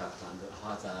this product and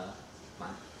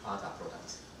other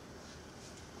products。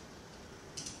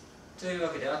というわ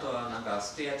けで、あとはなんか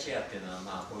スペアチェアっていうのは、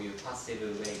まあ、こういうパステ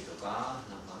ルウェイとか、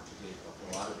なんかアクティブとか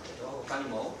こうあるけど、他に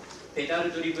もペダ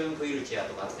ルドリブンホイールチェア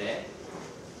とかって、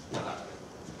だから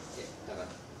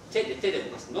手で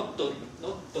動かす。not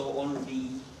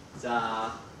only the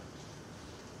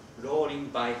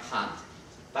rolling by hand,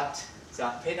 but the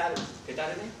pedal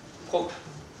ね、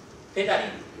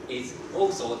pedaling is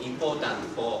also important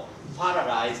for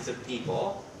paralyzed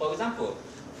people. For example,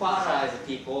 paralyzed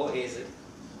people is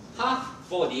half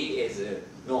body is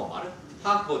normal,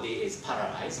 half body is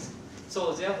paralyzed.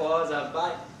 So therefore,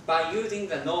 by using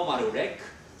the normal leg,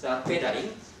 the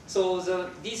pedaling, so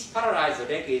this paralyzed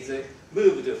leg is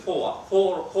moved forward,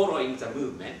 following the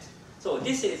movement. So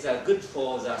this is good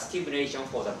for the stimulation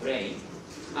for the brain,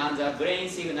 and the brain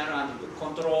signal and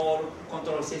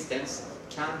control systems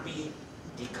can be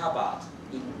recovered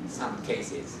in some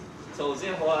cases. So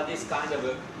therefore, this kind of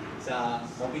the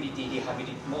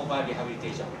mobile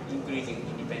rehabilitation, increasing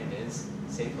independence,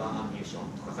 safer ammunition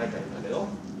とか書いてあるんだけど、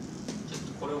ちょっ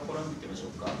とこれを見てみましょ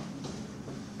うか。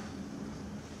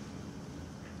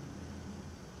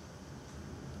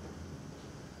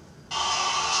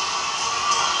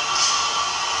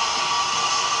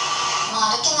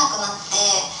歩けなくなって、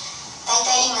だい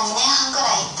たい今2年半ぐら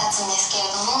い経つんですけれ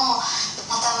ども、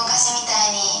また昔みた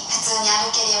いに普通に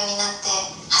歩けるようになって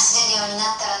走れるように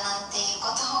なったらなっていうこ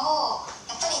とを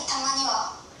やっぱりたまに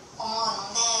は思う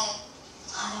ので、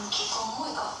でも結構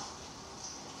重いか。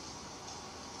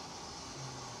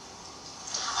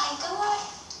いかない。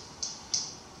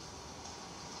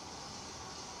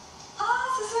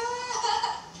進む。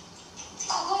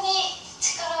ここに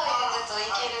力を入れるとい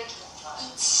ける。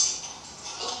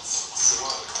すご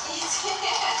い。ありが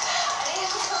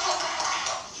とうございます。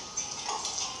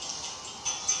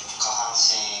下半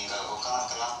身が動かなく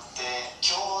なって、今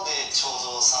日でちょう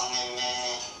ど3年目。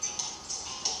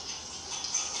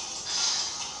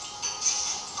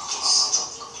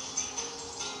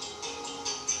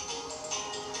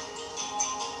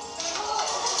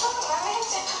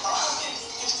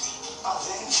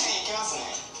全然いけますね。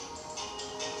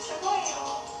すごいよ。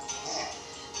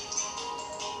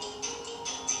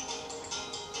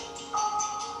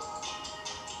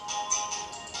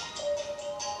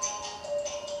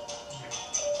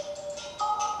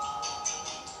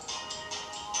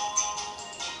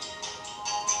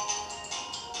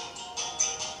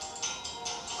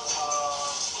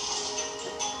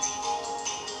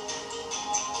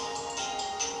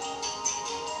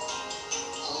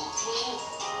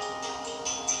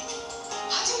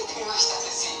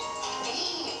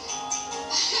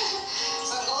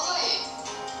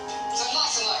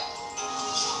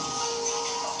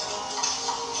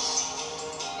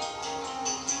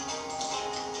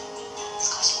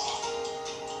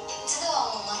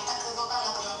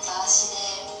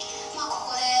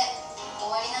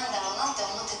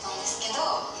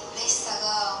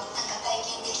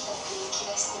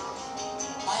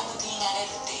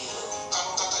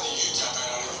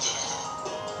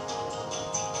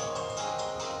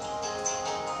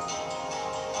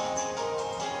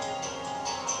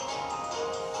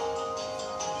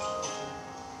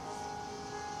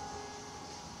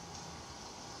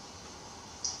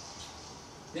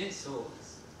So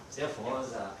therefore,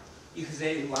 if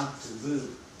they want to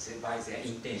move by their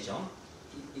intention,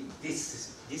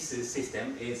 this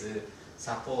system is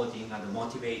supporting and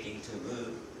motivating to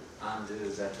move, and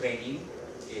the training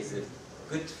is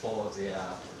good for their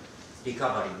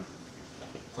recovering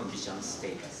condition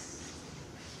status.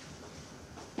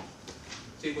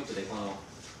 ということで、この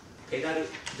ペダル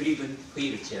ドリブンフ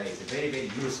ィールチェア is very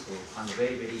useful and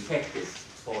very effective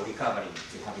for recovering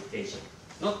rehabilitation.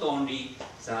 Not only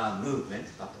the movement,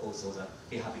 but also the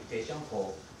rehabilitation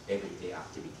for everyday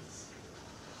activities.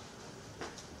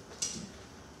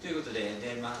 ということで、こ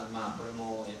れ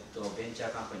も、ベンチャ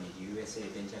ーカンパニーで USA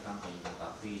ベンチャーカンパニーと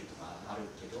かフィールとかある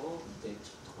けど、でち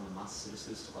ょっとこのマッスル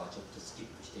スーツとかはちょっとスキッ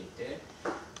プしていて、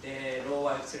でロ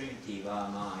ーアイスリミティは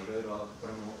いろいろこ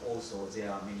れも also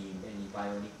there are many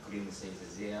bionic limbs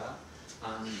there,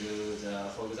 and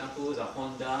for example the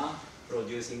Honda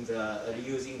using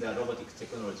the robotic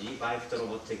technology, Bifid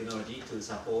robot technology to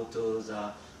support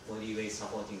the body weight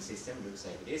supporting system looks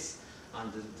like this.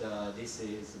 And this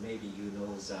is maybe you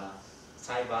know the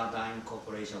Cyberdyne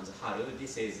Corporation's HARU.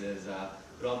 This is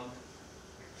from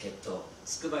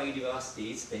筑波ユニバーシテ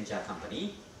ィズベンチャーカンパニー、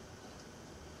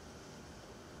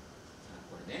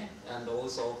これね、and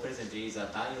also presently the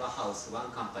Daiwa House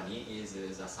one company is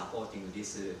supporting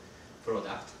this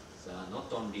product,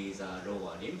 not only the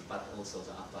lower limb but also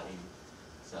the upper limb,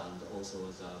 and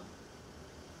also the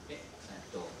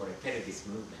これ pelvis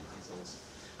movement is also,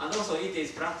 and also it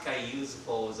is practically used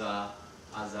for the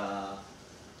as a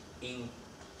in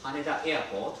Haneda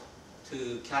Airport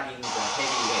to carrying the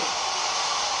heavy weight.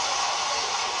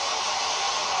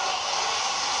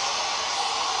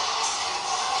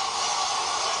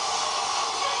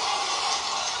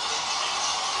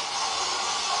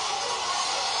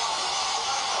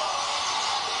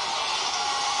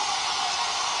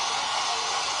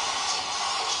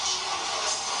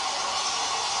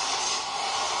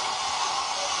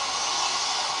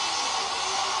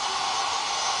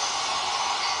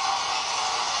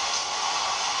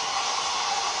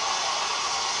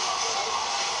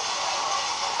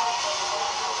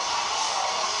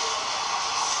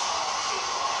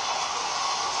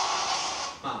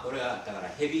 だから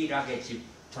ヘビーラゲージ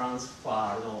トランスフ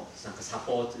ァーのなんかサ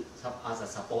ポート as a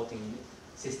supporting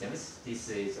systems, this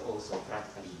is also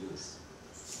practically used.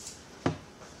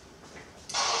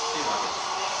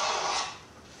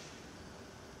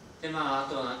 でまああ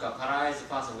となんかパラライズ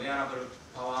パーソンウェアラブル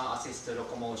パワーアシストロ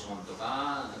コモーションと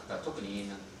かなんか特に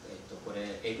こ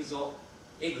れエグゾ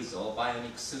バイオニ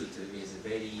ックスーツ is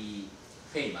very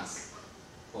famous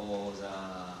for the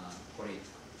これ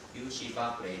UC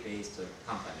Berkeley based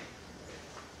company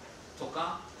と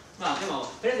か、まあでも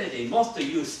presently most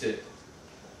used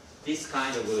this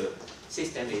kind of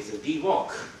system is rework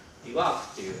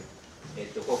っていう、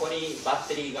ここにバッ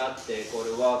テリーがあってこ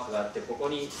れワークがあってここ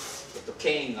に、ケ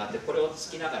ーンがあってこれをつ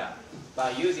きながら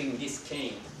by using this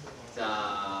cane the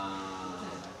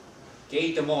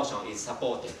gate motion is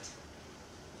supported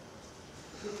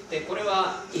でこれ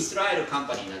はイスラエルカン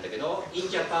パニーなんだけど in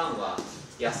Japan は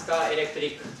Yaska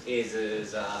Electric is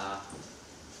the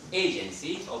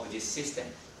agency of this system,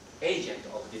 agent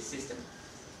of this system.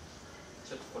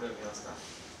 ちょっとこれを見ますか。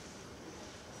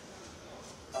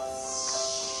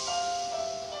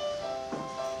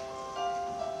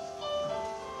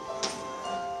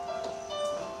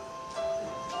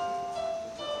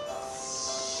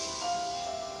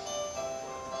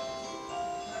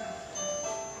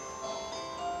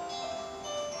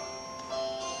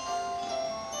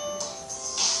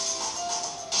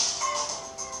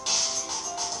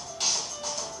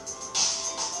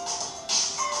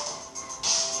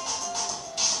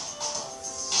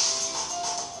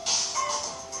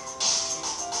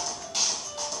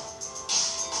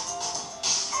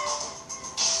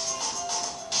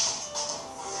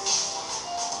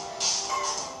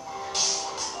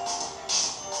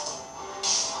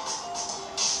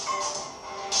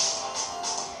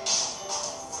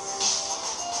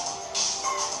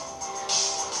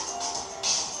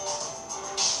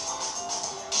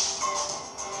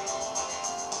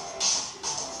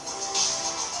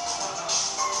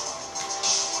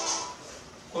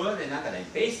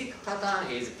Basic pattern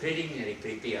is preliminary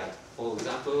prepared. For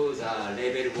example, the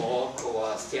level walk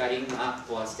or steering up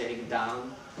or steering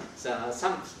down.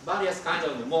 Some various kind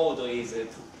of mode is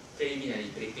preliminary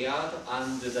prepared,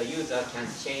 and the user can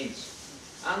change.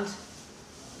 And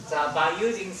by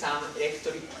using some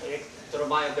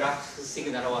electromyograph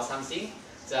signal or something,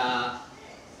 the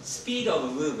speed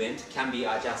of movement can be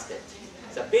adjusted.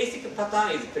 The basic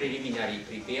pattern is preliminary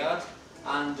prepared,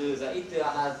 and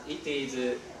it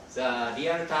is the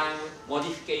real-time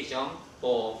modification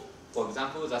for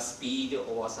example, the speed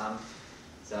or some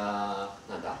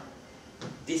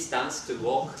distance to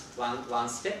walk one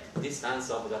step, distance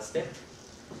of the step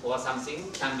or something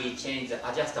can be changed,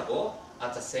 adjustable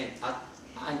at the same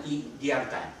in real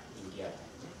time.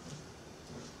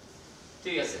 と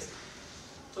いうやつです。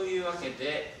というわけ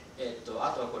で、あと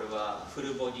はこれはフ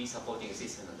ルボディサポーティングシ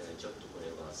ステムなのでちょっとこれ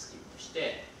はスキップし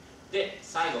て、で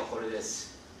最後はこれで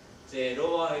す。The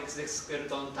lower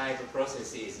exoskeleton type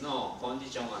processes のコンディ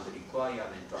ション&リクワイアメン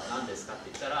トは何ですかっ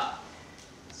て言ったら、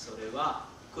それは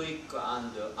quick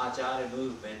and agile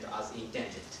movement as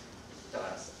intended。だ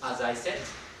から、as I said,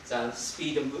 the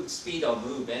speed of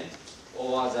movement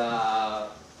or the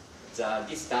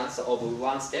distance of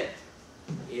one step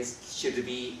should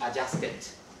be adjusted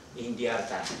in real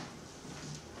time.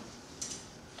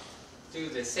 To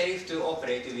the safe to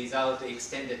operate without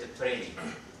extended training.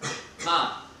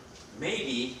 まあ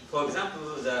Maybe, for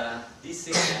example, this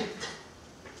system,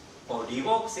 for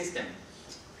rework system,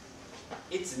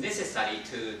 it's necessary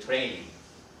to train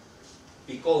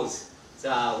because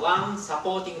the one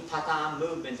supporting pattern,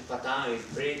 movement pattern is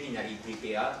preliminary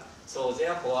prepared. So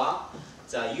therefore,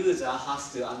 the user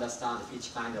has to understand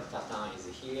which kind of pattern is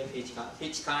here,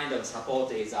 which kind of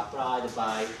support is applied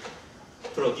by,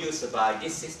 produced by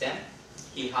this system.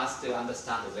 He has to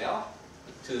understand well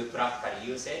to practical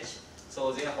usage.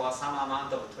 So therefore, some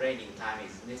amount of training time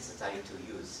is necessary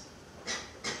to use,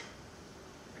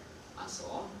 and so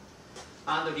on.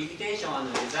 And limitation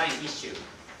and design issue.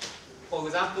 For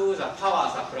example, the power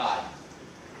supply.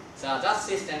 So that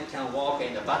system can work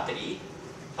in the battery.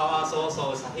 Power source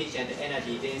of sufficient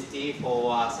energy density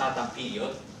for a certain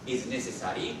period is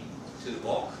necessary to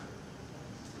work.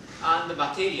 And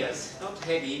materials, not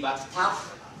heavy but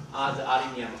tough, as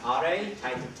aluminum alloy,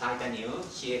 titanium,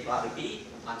 CFRP,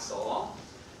 and so on.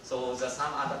 So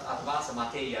some advanced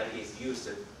material is used.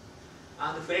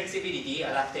 And flexibility,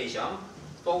 adaptation,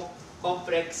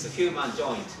 complex human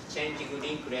joint, changing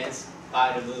link length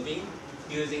while moving,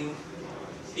 using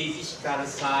physical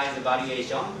size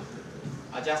variation,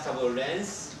 adjustable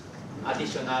length,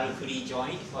 additional free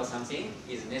joint or something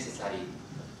is necessary.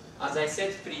 As I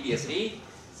said previously,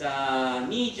 the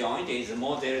knee joint is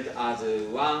modeled as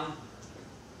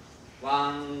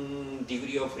one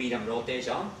degree of freedom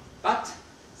rotation, but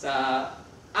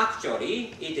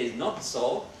actually it is not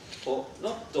so.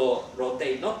 Not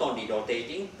only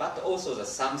rotating, but also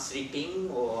some slipping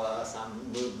or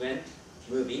some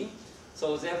moving.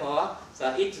 So therefore,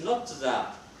 it's not the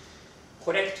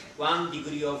correct 1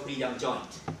 degree of freedom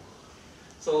joint.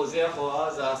 So therefore,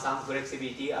 some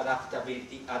flexibility,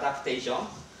 adaptation.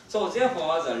 So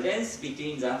therefore, the length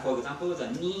between for example, the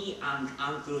knee and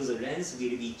ankle's length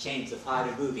will be changed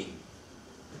while moving.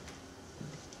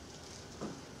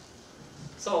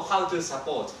 So how to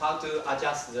support, how to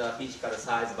adjust the physical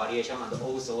size variation and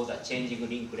also the changing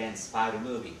link length while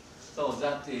moving. So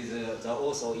that is the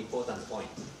also important point.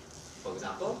 For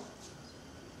example,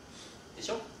 で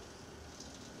しょ?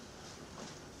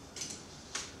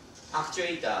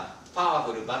 Actuator,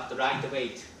 powerful but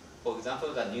lightweight. For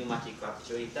example, the pneumatic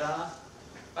actuator.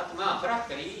 But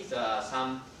practically,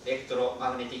 some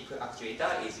electromagnetic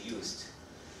actuator is used.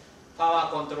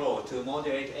 Power control to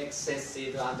moderate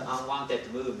excessive and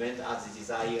unwanted movement as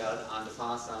desired and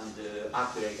fast and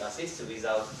accurate assist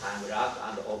without time lag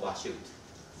and overshoot.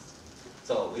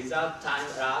 So without time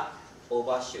lag,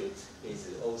 overshoot is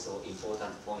also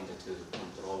important point to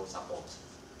control support.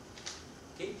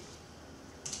 Okay?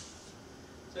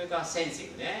 それからセンシ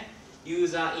ングね。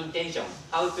User intention.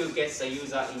 How to get the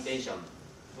user intention.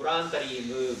 Voluntary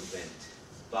movement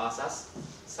versus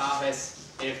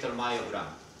surface electromyogram.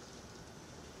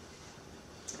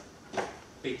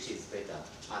 Which is better,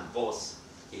 and both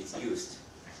is used.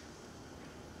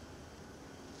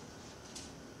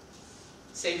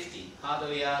 Safety,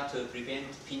 hardware to prevent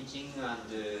pinching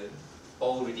and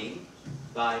folding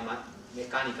by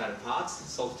mechanical parts,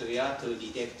 software to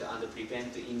detect and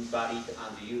prevent invalid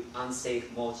and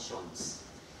unsafe motions.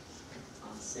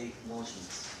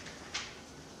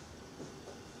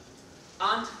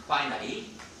 And finally,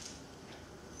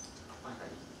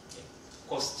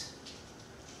 cost.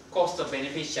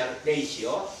 Cost-beneficial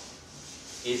ratio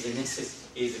is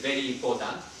very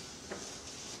important,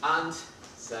 and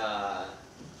the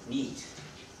need.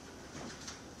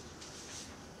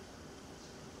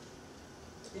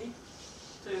 Okay?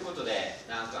 ということで、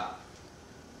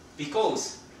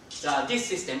because this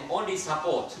system only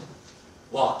support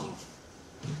walking.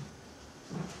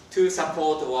 To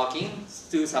support walking,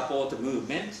 to support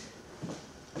movement,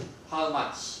 how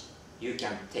much you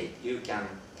can take.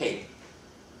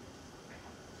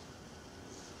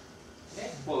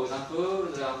 For example,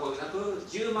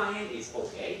 10万円 is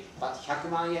okay, but 100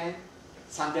万円、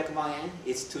300万円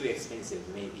is too expensive,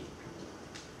 maybe.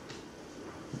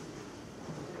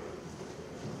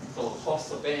 So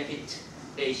cost-benefit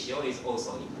ratio is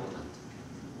also important.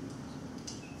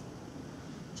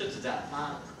 ちょっとじゃ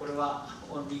あ、これは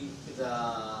only the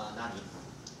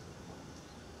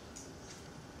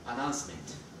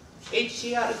announcement.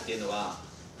 HRI っていうのは、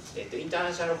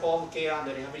International Home Care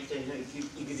and Rehabilitation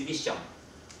Exhibition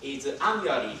is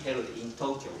annually held in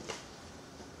Tokyo.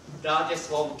 Largest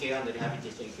home care and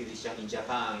rehabilitation exhibition in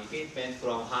Japan. Equipment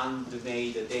from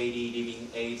handmade daily living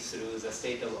aids through the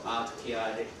state-of-art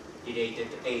care-related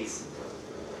aids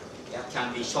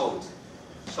can be shown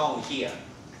here.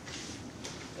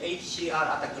 HCR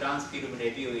at a glance film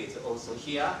review is also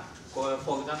here. For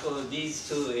example, these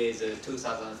two is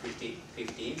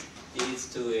 2015.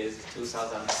 These two is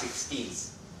 2016.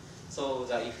 So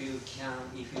that if you can,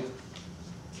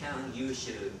 you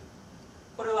should.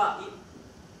 これは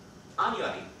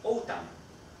annually, autumn,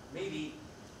 maybe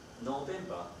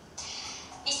November.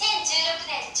 2016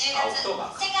年10月、世界の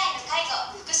介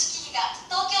護・福祉機器が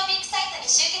東京ビッグサイトに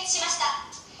集結しました。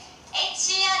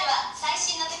HRI は最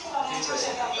新のテクノロジーを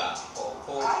使用し、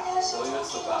こういうや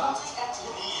つとか、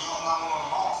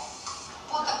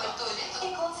ポータブルトイレと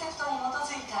いうコンセプトに基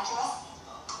づいていきます。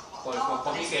こういう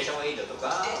コミュニケーションエイドとか、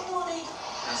なんか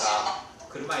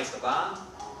車椅子とか、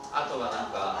あとはな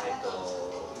んかい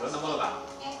ろんなものが、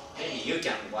maybe you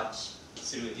can watch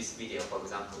through this video, for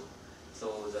example.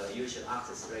 So you should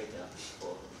access later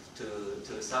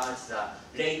to search the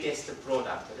latest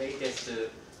product, latest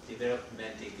developing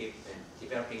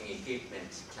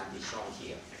equipment can be shown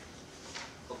here.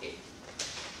 Okay.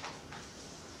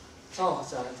 So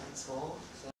that's all.